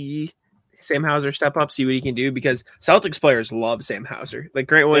see Sam Hauser step up, see what he can do, because Celtics players love Sam Hauser. Like,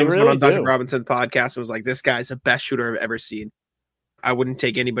 Grant Williams went on Duncan Robinson's podcast and was like, this guy's the best shooter I've ever seen. I wouldn't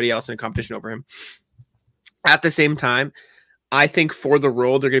take anybody else in a competition over him. At the same time, I think for the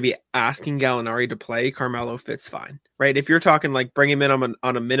role they're going to be asking Gallinari to play, Carmelo fits fine, right? If you're talking like bring him in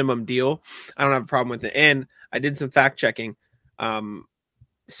on a minimum deal, I don't have a problem with it. And I did some fact checking.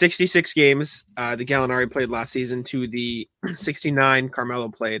 66 games the Gallinari played last season to the 69 Carmelo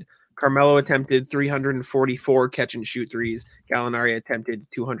played. Carmelo attempted 344 catch and shoot threes. Gallinari attempted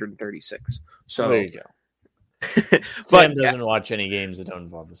 236. So there you go. But Sam doesn't watch any games that don't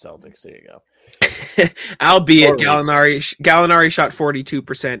involve the Celtics. There you go. Albeit Gallinari shot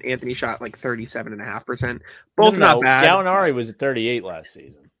 42%. Anthony shot like 37.5%. Both not bad. Gallinari was at 38 last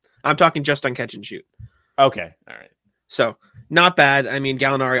season. I'm talking just on catch and shoot. Okay. All right. So not bad. I mean,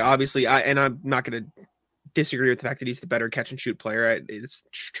 Gallinari, obviously, I'm not going to disagree with the fact that he's the better catch and shoot player. It's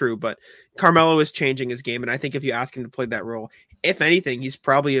true, but Carmelo is changing his game. And I think if you ask him to play that role, if anything, he's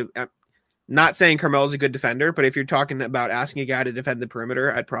probably not saying Carmelo's a good defender, but if you're talking about asking a guy to defend the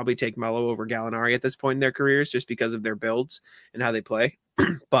perimeter, I'd probably take Melo over Gallinari at this point in their careers, just because of their builds and how they play.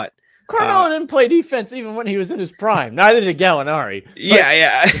 But Carmelo didn't play defense even when he was in his prime. Neither did Gallinari.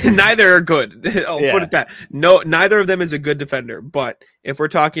 Yeah. Neither are good. Put it that. No, neither of them is a good defender. But if we're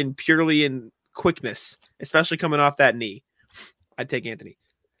talking purely in quickness, especially coming off that knee, I'd take Anthony.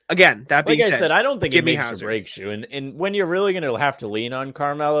 Again, that being said, I don't think it makes Hauser. or breaks you. And when you're really going to have to lean on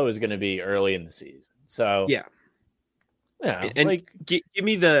Carmelo is going to be early in the season. So yeah. And like, give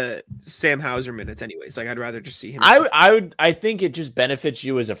me the Sam Hauser minutes, anyways. Like, I'd rather just see him. I think it just benefits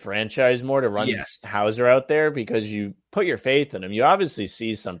you as a franchise more to run Hauser out there, because you put your faith in him. You obviously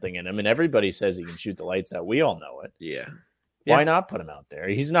see something in him, and everybody says he can shoot the lights out. We all know it. Yeah. Why not put him out there?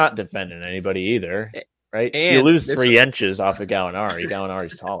 He's not defending anybody either, right? And you lose 3 inches off of Gallinari.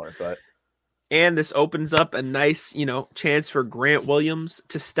 Gallinari's taller, but. And this opens up a nice, chance for Grant Williams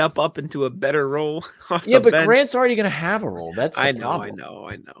to step up into a better role. But bench. Grant's already going to have a role. That's the problem.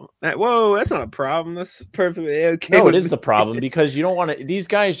 I know. That's not a problem. That's perfectly okay. No, it is the problem, because you don't want to. These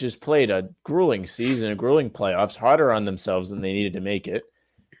guys just played a grueling season, a grueling playoffs, harder on themselves than they needed to make it,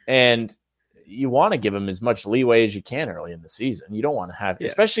 and you want to give them as much leeway as you can early in the season. You don't want to have,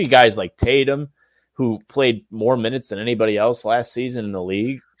 especially guys like Tatum, who played more minutes than anybody else last season in the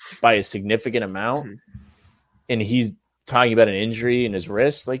league by a significant amount. And he's talking about an injury in his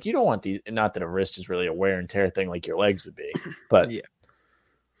wrist. Like, you don't want these, not that a wrist is really a wear and tear thing like your legs would be, but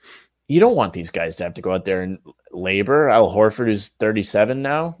you don't want these guys to have to go out there and labor. Al Horford is 37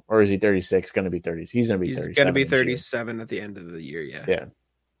 now, or is he 36? Going to be 30. He's going to be 37. He's going to be 37 at the end of the year. Yeah.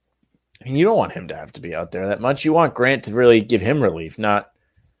 And you don't want him to have to be out there that much. You want Grant to really give him relief, not,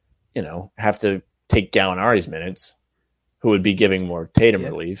 have to take Gallinari's minutes, who would be giving more Tatum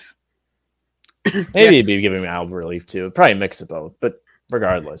relief. Maybe he'd be giving Al relief too. Probably a mix of both, but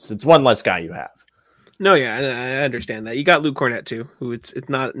regardless, it's one less guy you have. No, yeah, I understand that. You got Luke Cornett too, who it's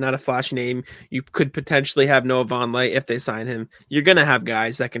not a flash name. You could potentially have Noah Vonleh if they sign him. You're gonna have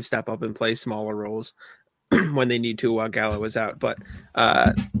guys that can step up and play smaller roles when they need to while Gallo was out. But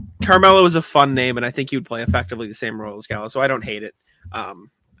Carmelo is a fun name, and I think he would play effectively the same role as Gallo, so I don't hate it.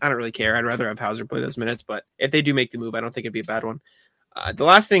 I don't really care. I'd rather have Hauser play those minutes, but if they do make the move, I don't think it'd be a bad one. The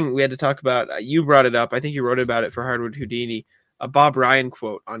last thing we had to talk about, you brought it up. I think you wrote about it for Hardwood Houdini, a Bob Ryan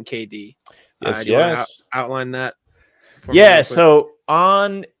quote on KD. Yes. Do you want to outline that? So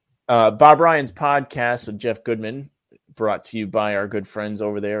on Bob Ryan's podcast with Jeff Goodman, brought to you by our good friends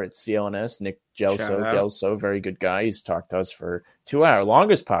over there at CLNS, Nick Gelso, very good guy. He's talked to us for 2 hours,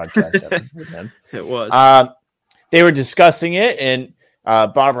 longest podcast ever with him. It was. They were discussing it, and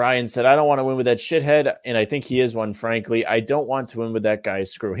Bob Ryan said, I don't want to win with that shithead, and I think he is one, frankly. I don't want to win with that guy.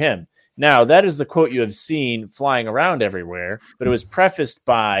 Screw him. Now, that is the quote you have seen flying around everywhere, but it was prefaced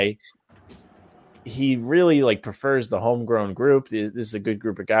by he really prefers the homegrown group. This is a good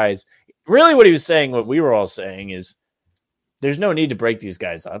group of guys. Really what he was saying, what we were all saying is there's no need to break these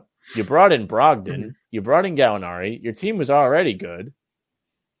guys up. You brought in Brogdon. You brought in Gallinari. Your team was already good.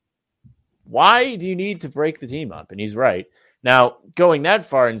 Why do you need to break the team up? And he's right. Now, going that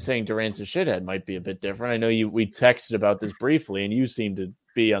far and saying Durant's a shithead might be a bit different. I know we texted about this briefly, and you seem to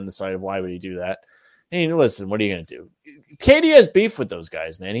be on the side of why would he do that. And listen, what are you going to do? KD has beef with those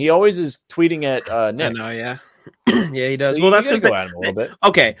guys, man. He always is tweeting at Nick. I know, yeah. Yeah, he does. So well, that's because go at him a little bit.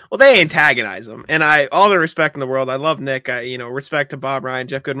 Okay, well, they antagonize him, and all the respect in the world. I love Nick. Respect to Bob Ryan,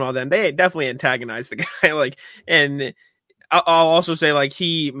 Jeff Goodman, all them. They definitely antagonize the guy. And I'll also say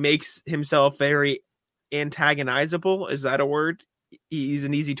he makes himself very antagonizable. Is that a word? He's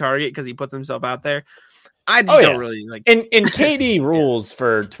an easy target because he puts himself out there. I just don't really like. And KD rules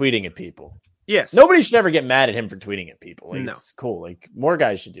for tweeting at people. Yes. Nobody should ever get mad at him for tweeting at people. No. It's cool. More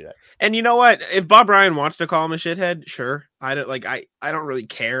guys should do that. And you know what? If Bob Ryan wants to call him a shithead, sure. I don't really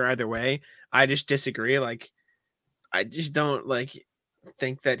care either way. I just disagree. I just don't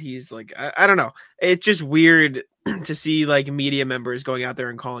think that he's I don't know. It's just weird to see media members going out there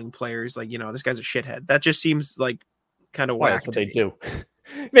and calling players this guy's a shithead. That just seems kind of whack. That's what they do.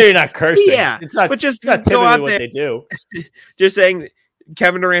 Maybe not cursing. Yeah, it's not. But just not go out what there, they do. Just saying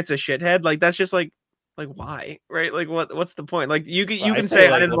Kevin Durant's a shithead. That's just why, right? What's the point? You can say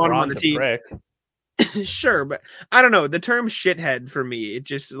I didn't want him on the team. Sure, but I don't know. The term shithead for me, it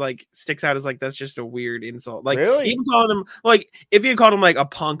just sticks out as that's just a weird insult. Really? Even calling him if you called him a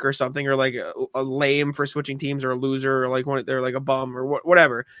punk or something, or a lame for switching teams, or a loser, or they're a bum or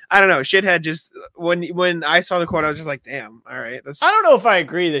whatever. I don't know. Shithead just when I saw the quote, I was just damn. All right, I don't know if I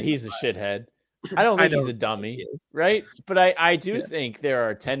agree that he's a shithead. I don't think he's a dummy, right? But I do think there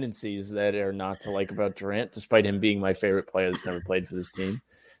are tendencies that are not to like about Durant, despite him being my favorite player that's never played for this team.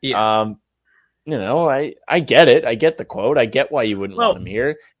 Yeah. I get it. I get the quote. I get why you wouldn't want him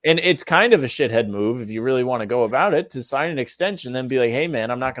here. And it's kind of a shithead move if you really want to go about it to sign an extension, then be like, hey man,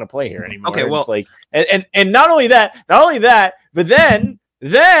 I'm not going to play here anymore. Okay, well, and not only that, but then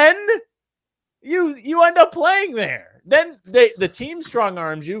you end up playing there. Then the team strong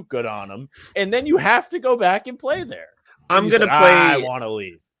arms you, good on them, and then you have to go back and play there. I'm going to play. I want to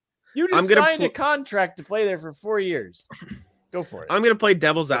leave. You just signed a contract to play there for 4 years. Go for it. I'm going to play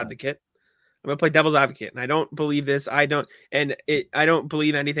devil's advocate. And I don't believe this. I don't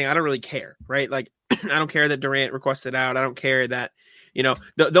believe anything. I don't really care, right? I don't care that Durant requested out. I don't care that,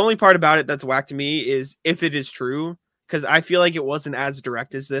 the only part about it that's whack to me is if it is true, because I feel like it wasn't as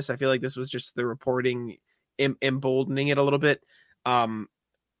direct as this. I feel like this was just the reporting emboldening it a little bit.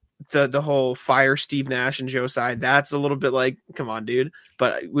 The whole fire Steve Nash and Joe side, that's a little bit come on, dude.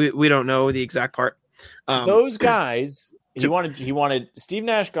 But we don't know the exact part. Those guys. He wanted Steve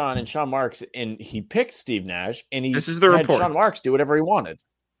Nash gone and Sean Marks, and he picked Steve Nash, and this is the report. Sean Marks do whatever he wanted.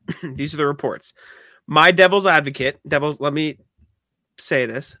 These are the reports. My devil's advocate, let me say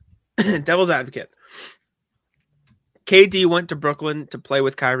this. Devil's advocate. KD went to Brooklyn to play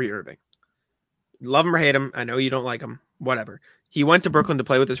with Kyrie Irving. Love him or hate him. I know you don't like him. Whatever. He went to Brooklyn to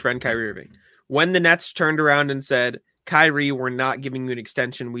play with his friend Kyrie Irving. When the Nets turned around and said, Kyrie, we're not giving you an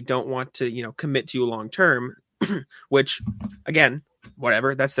extension. We don't want to, commit to you long term. Which, again,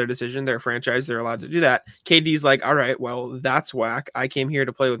 whatever. That's their decision. They're a franchise. They're allowed to do that. KD's all right, well, that's whack. I came here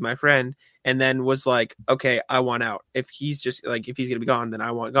to play with my friend, and then was okay, I want out. If he's just if he's going to be gone, then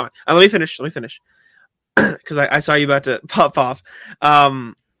I want gone. Let me finish. Because I saw you about to pop off.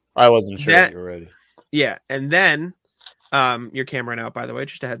 I wasn't sure if you were ready. Yeah. And then your camera out, by the way,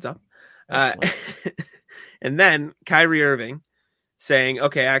 just a heads up. And then Kyrie Irving saying,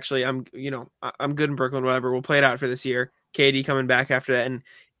 okay, actually, I'm good in Brooklyn, whatever. We'll play it out for this year. KD coming back after that. And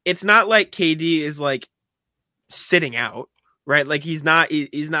it's not like KD is sitting out, right? He's not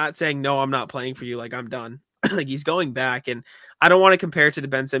saying, no, I'm not playing for you. I'm done. He's going back. And I don't want to compare it to the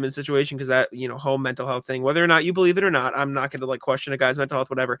Ben Simmons situation because that, whole mental health thing, whether or not you believe it or not, I'm not going to question a guy's mental health,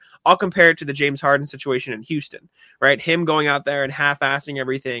 whatever. I'll compare it to the James Harden situation in Houston, right? Him going out there and half-assing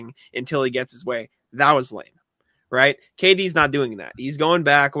everything until he gets his way. That was lame. Right? KD's not doing that. He's going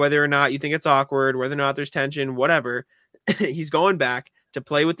back, whether or not you think it's awkward, whether or not there's tension, whatever. He's going back to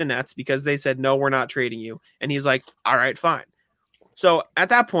play with the Nets because they said, no, we're not trading you. And he's like, all right, fine. So at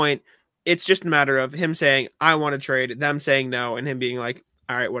that point, it's just a matter of him saying, I want to trade, them saying no, and him being like,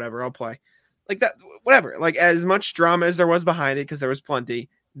 all right, whatever, I'll play. That, whatever. As much drama as there was behind it, because there was plenty,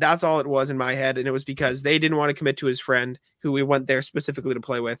 That's all it was in my head. And it was because they didn't want to commit to his friend who we went there specifically to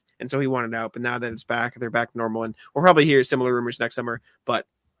play with. And so he wanted out. But now that it's back, they're back to normal. And we'll probably hear similar rumors next summer. But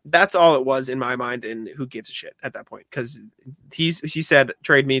that's all it was in my mind. And who gives a shit at that point? Because he said,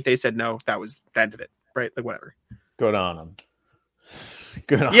 trade me. They said no. That was the end of it. Right? Like, whatever. Good on him.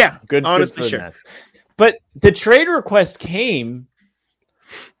 Good on Yeah. him. Good, honestly, good sure. Nets. But the trade request came.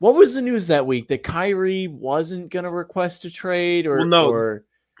 What was the news that week? That Kyrie wasn't going to request a trade? Or Well, no. Or...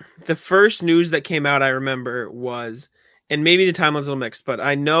 The first news that came out, I remember, was, and maybe the time was a little mixed, but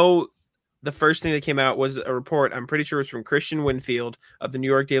I know the first thing that came out was a report, I'm pretty sure it was from Christian Winfield of the New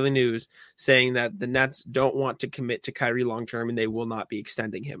York Daily News, saying that the Nets don't want to commit to Kyrie long-term and they will not be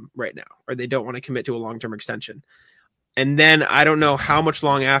extending him right now, or they don't want to commit to a long-term extension. And then I don't know how much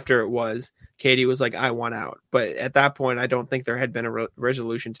long after it was, Katie was like, I want out. But at that point, I don't think there had been a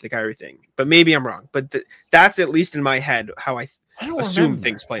resolution to the Kyrie thing. But maybe I'm wrong. But that's at least in my head how I don't assume remember.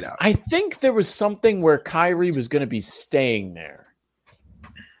 things played out. I think there was something where Kyrie was going to be staying there.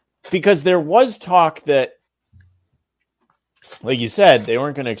 Because there was talk that, like you said, they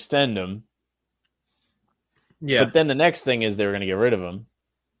weren't going to extend him. Yeah. But then the next thing is they were going to get rid of him.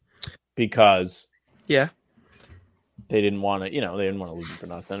 Because yeah. they didn't want to, they didn't want to lose him for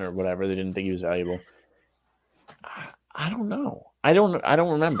nothing or whatever. They didn't think he was valuable. I don't know. I don't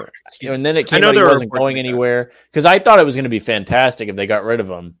remember. And then it came out he wasn't going anywhere because I thought it was going to be fantastic if they got rid of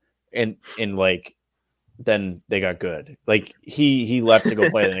him and like then they got good. Like he left to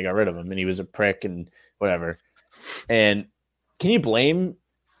go play, then they got rid of him, and he was a prick and whatever. And can you blame?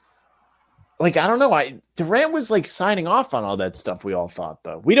 Like I don't know. Durant was like signing off on all that stuff. We all thought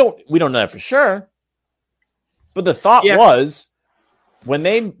though. We don't know that for sure. But the thought was when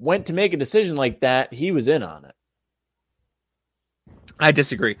they went to make a decision like that, he was in on it. I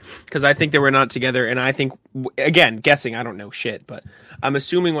disagree because I think they were not together. And I think, again, guessing, I don't know shit, but I'm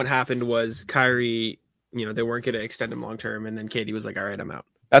assuming what happened was Kyrie, they weren't going to extend him long term. And then Katie was like, all right, I'm out.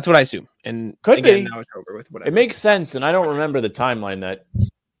 That's what I assume. And could be. Now it's over with whatever. It makes sense. And I don't remember the timeline that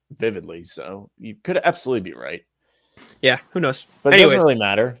vividly. So you could absolutely be right. Yeah. Who knows? But it doesn't really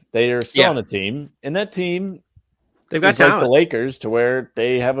matter. They are still on the team. And that team, they've got talent. Like the Lakers to where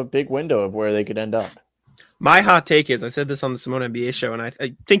they have a big window of where they could end up. My hot take is, I said this on the Simone NBA show, and I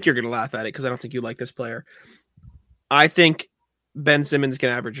think you're going to laugh at it because I don't think you like this player. I think Ben Simmons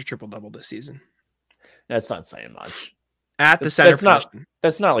can average a triple-double this season. That's not saying much. At the center position.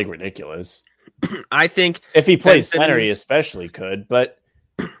 That's not like ridiculous. I think if he plays center, he especially could, but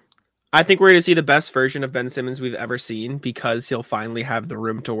I think we're going to see the best version of Ben Simmons we've ever seen because he'll finally have the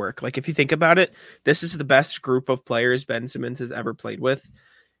room to work. Like, if you think about it, this is the best group of players Ben Simmons has ever played with.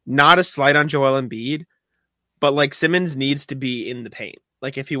 Not a slight on Joel Embiid, but like Simmons needs to be in the paint,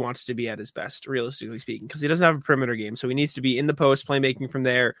 like if he wants to be at his best, realistically speaking, because he doesn't have a perimeter game. So he needs to be in the post, playmaking from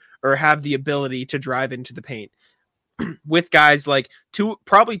there, or have the ability to drive into the paint with guys like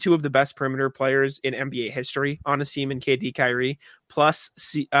probably two of the best perimeter players in NBA history on a team in KD, Kyrie, plus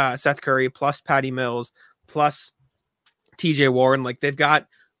Seth Curry, plus Patty Mills, plus TJ Warren. Like they've got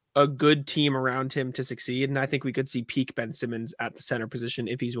a good team around him to succeed. And I think we could see peak Ben Simmons at the center position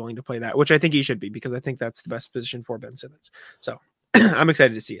if he's willing to play that, which I think he should be, because I think that's the best position for Ben Simmons. So I'm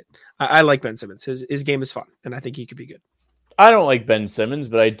excited to see it. I like Ben Simmons. His game is fun, and I think he could be good. I don't like Ben Simmons,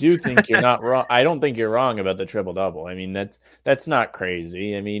 but I do think you're not wrong. I don't think you're wrong about the triple-double. I mean, that's not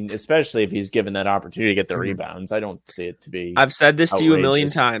crazy. I mean, especially if he's given that opportunity to get the rebounds. I don't see it to be I've said this to you a million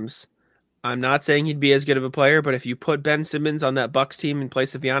outrageous. times. I'm not saying he'd be as good of a player, but if you put Ben Simmons on that Bucks team in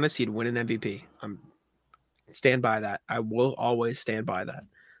place of Giannis, he'd win an MVP. Stand by that. I will always stand by that.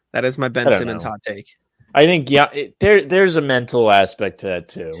 That is my Ben Simmons hot take. I think there's a mental aspect to that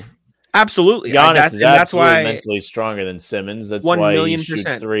too. Absolutely. Giannis is that's why mentally stronger than Simmons. That's 1 why million he shoots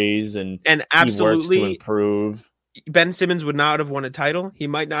 %. threes and absolutely he works to improve. Ben Simmons would not have won a title. He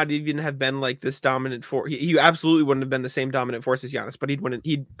might not even have been like this dominant force. He absolutely wouldn't have been the same dominant force as Giannis, but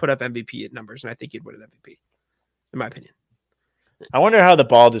he'd put up MVP at numbers, and I think he'd win an MVP, in my opinion. I wonder how the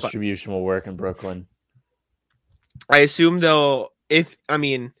ball distribution will work in Brooklyn. I assume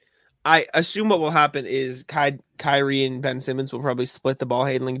I assume what will happen is Kyrie and Ben Simmons will probably split the ball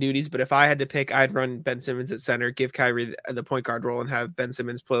handling duties, but if I had to pick, I'd run Ben Simmons at center, give Kyrie the point guard role, and have Ben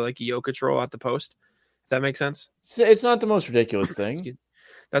Simmons play like a Jokic role at the post. That makes sense? It's not the most ridiculous thing.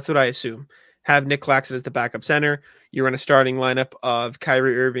 That's what I assume. Have Nick Claxton as the backup center. You run a starting lineup of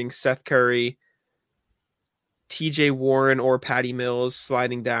Kyrie Irving, Seth Curry, TJ Warren, or Patty Mills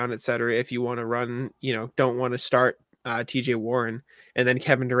sliding down, etc. If you want to run, don't want to start TJ Warren, and then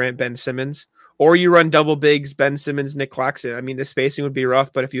Kevin Durant, Ben Simmons. Or you run double bigs, Ben Simmons, Nick Claxton. I mean, the spacing would be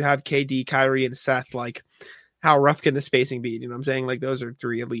rough, but if you have KD, Kyrie, and Seth, like how rough can the spacing be? You know what I'm saying? Like those are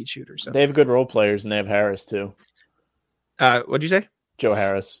 3 elite shooters. So They have good role players, and they have Harris too. what'd you say? Joe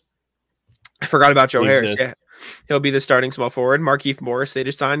Harris. I forgot about Joe He Harris. exists. Yeah. He'll be the starting small forward. Markieff Morris, they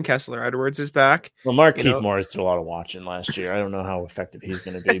just signed. Kessler Edwards is back. Well, Mark You Keith know- Morris did a lot of watching last year. I don't know how effective he's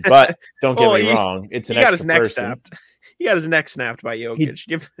going to be, but don't get Well, me he- wrong. It's an He got his extra neck person. snapped. He got his neck snapped by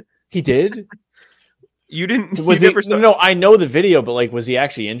Jokic. He did. You didn't. Was you he? never saw- No, I know the video, but like, was he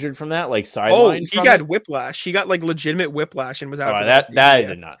actually injured from that? Like Oh, sidelined? he from got it? whiplash. He got like legitimate whiplash and was out. Oh, for the that rest of the I year.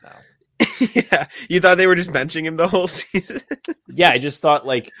 did not know. Yeah, you thought they were just benching him the whole season. Yeah, I just thought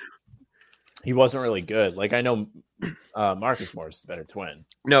like he wasn't really good. Like I know Marcus Morris is the better twin.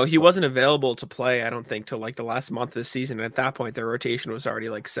 No, he wasn't available to play. I don't think till like the last month of the season. And at that point, their rotation was already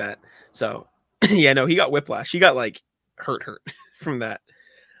like set. So, yeah, no, he got whiplash. He got like hurt from that.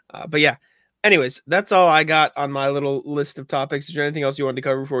 But yeah. Anyways, that's all I got on my little list of topics. Is there anything else you wanted to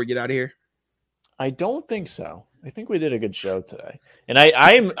cover before we get out of here? I don't think so. I think we did a good show today, and I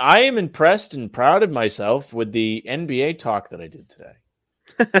am impressed and proud of myself with the NBA talk that I did today.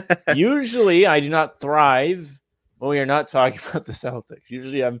 Usually, I do not thrive when we are not talking about the Celtics.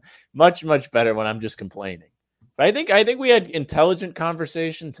 Usually, I'm much better when I'm just complaining. But I think we had intelligent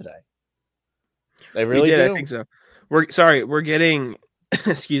conversation today. I really We did, do. I think so. We're getting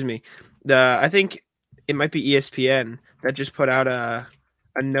excuse me. I think it might be ESPN that just put out a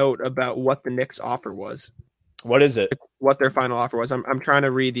note about what the Knicks offer was. What is it? What their final offer was. I'm trying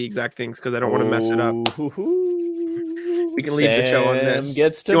to read the exact things because I don't want to mess it up. We can leave the show on this.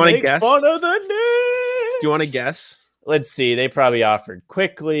 Gets to Do you wanna make guess? fun of the Knicks. Do you want to guess? Let's see. They probably offered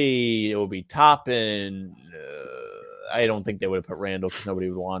quickly. It will be Toppin. I don't think they would have put Randall because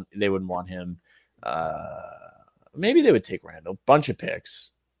they wouldn't want him. Maybe they would take Randall. Bunch of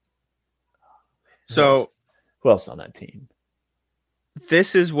picks. So Who else on that team?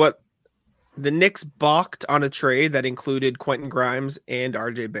 this is what the Knicks balked on a trade that included Quentin Grimes and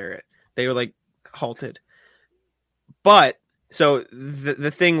RJ Barrett. They were like halted. But so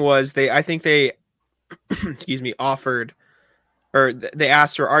the thing was I think they excuse me, offered or they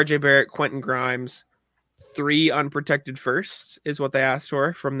asked for RJ Barrett, Quentin Grimes, 3 unprotected firsts is what they asked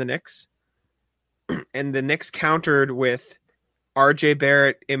for from the Knicks. And the Knicks countered with RJ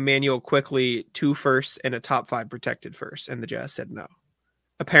Barrett, Emmanuel Quickly, 2 firsts and a top 5 protected first. And the Jazz said no.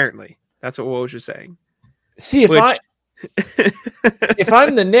 Apparently. That's what Woj was saying. See, if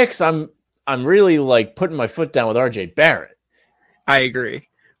I'm the Knicks, I'm really like putting my foot down with RJ Barrett. I agree,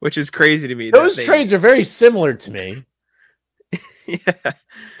 which is crazy to me. Those trades are very similar to me. Yeah.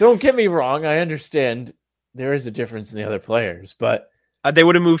 Don't get me wrong. I understand there is a difference in the other players, but They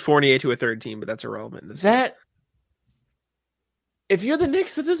would have moved Fournier to a third team, but that's irrelevant. In this case. If you're the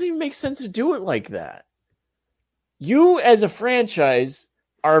Knicks, it doesn't even make sense to do it like that. You, as a franchise,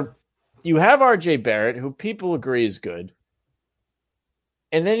 you have RJ Barrett, who people agree is good,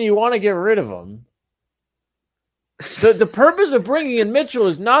 and then you want to get rid of him. The purpose of bringing in Mitchell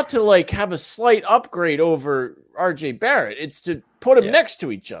is not to like have a slight upgrade over RJ Barrett. It's to put them next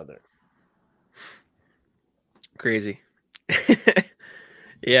to each other. Crazy.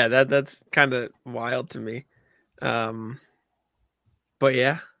 Yeah, that's kind of wild to me. But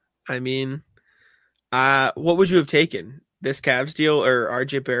yeah, I mean, what would you have taken? This Cavs deal or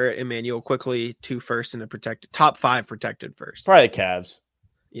RJ Barrett, Emmanuel Quickly, 2 firsts and a protected top 5 protected first? Probably the Cavs.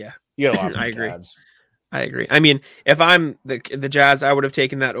 Yeah, You got a lot from I the agree. Cavs. I agree. I mean, if I'm the Jazz, I would have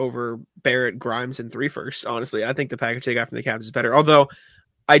taken that over Barrett, Grimes, and 3 firsts. Honestly, I think the package they got from the Cavs is better. Although,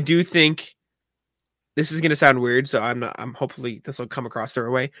 I do think this is going to sound weird, so I'm hopefully this will come across their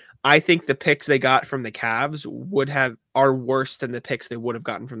way. I think the picks they got from the Cavs are worse than the picks they would have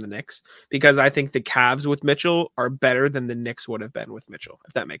gotten from the Knicks because I think the Cavs with Mitchell are better than the Knicks would have been with Mitchell.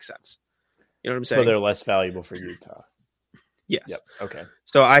 If that makes sense, you know what I'm saying? So they're less valuable for Utah. Yes. Yep. Okay.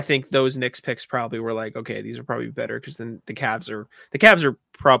 So I think those Knicks picks probably were like, okay, these are probably better because then the Cavs are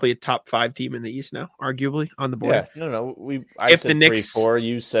probably a top 5 team in the East now, arguably on the board. Yeah. No. I If said the Knicks- 3-4.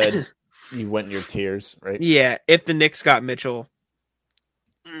 You said you went in your tiers, right? Yeah, if the Knicks got Mitchell,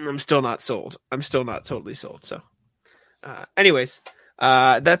 I'm still not sold. I'm still not totally sold. So, anyways,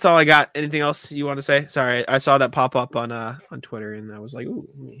 that's all I got. Anything else you want to say? Sorry, I saw that pop up on Twitter, and I was like, ooh,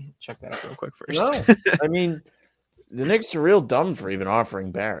 let me check that out real quick first. No. I mean, the Knicks are real dumb for even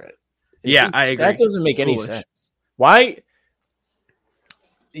offering Barrett. Yeah, I agree. That doesn't make any Foolish. sense. Why?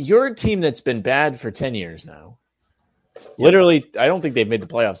 You're a team that's been bad for 10 years now. Literally, I don't think they've made the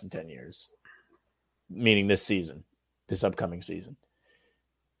playoffs in 10 years, meaning this upcoming season.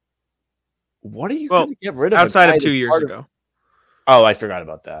 What are you going to get rid of? Outside of 2 years ago. Oh, I forgot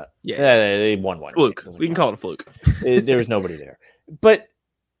about that. Yeah. They won one. Fluke. Doesn't We can count. call it a fluke. There was nobody there. But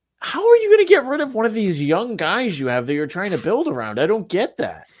How are you going to get rid of one of these young guys you have that you're trying to build around? I don't get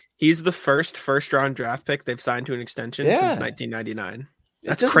that. He's the first round draft pick they've signed to an extension since 1999.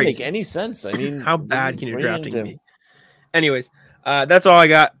 That's it doesn't crazy. make any sense. I mean, how bad can your drafting be? Anyways, that's all I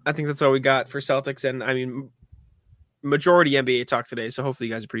got. I think that's all we got for Celtics. And I mean, majority NBA talk today. So hopefully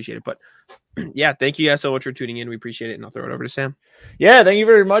you guys appreciate it. But yeah, thank you guys so much for tuning in. We appreciate it. And I'll throw it over to Sam. Yeah, thank you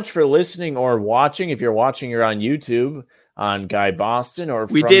very much for listening or watching. If you're watching, you're on YouTube on Guy Boston or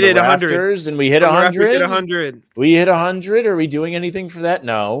we from did the it 100 and we hit 100. We hit 100. We hit 100. Are we doing anything for that?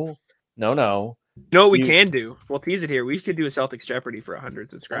 No. You know what we can do? We'll tease it here. We could do a Celtics Jeopardy for 100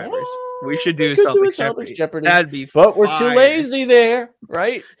 subscribers. We should do Celtics Jeopardy. That'd be but we're too lazy there,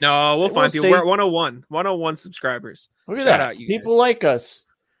 right? No, we'll find people. We're at 101 subscribers. Look at that. People like us.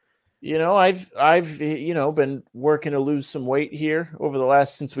 You know, I've been working to lose some weight here over the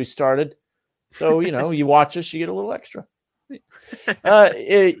last since we started. So, you watch us, you get a little extra.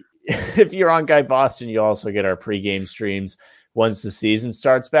 If you're on Guy Boston, you also get our pregame streams once the season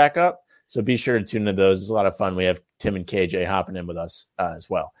starts back up. So be sure to tune into those. It's a lot of fun. We have Tim and KJ hopping in with us as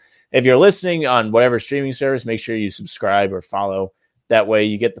well. If you're listening on whatever streaming service, make sure you subscribe or follow. That way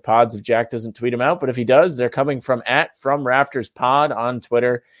you get the pods if Jack doesn't tweet them out. But if he does, they're coming from @FromRaftersPod on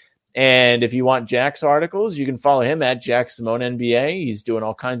Twitter. And if you want Jack's articles, you can follow him at Jack Simone NBA. He's doing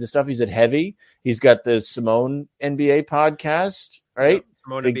all kinds of stuff. He's at Heavy. He's got the Simone NBA podcast, right?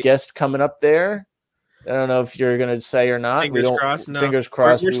 Yep, big guest coming up there. I don't know if you're going to say or not. Fingers crossed. No. Fingers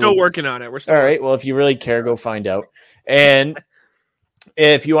crossed. We're still working on it. All right. Well, if you really care, go find out. And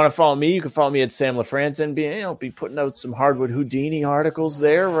if you want to follow me, you can follow me at Sam LaFrance NBA. I'll be putting out some Hardwood Houdini articles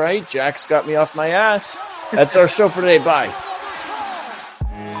there, right? Jack's got me off my ass. That's our show for today. Bye.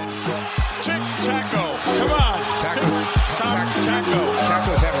 Tic-tac.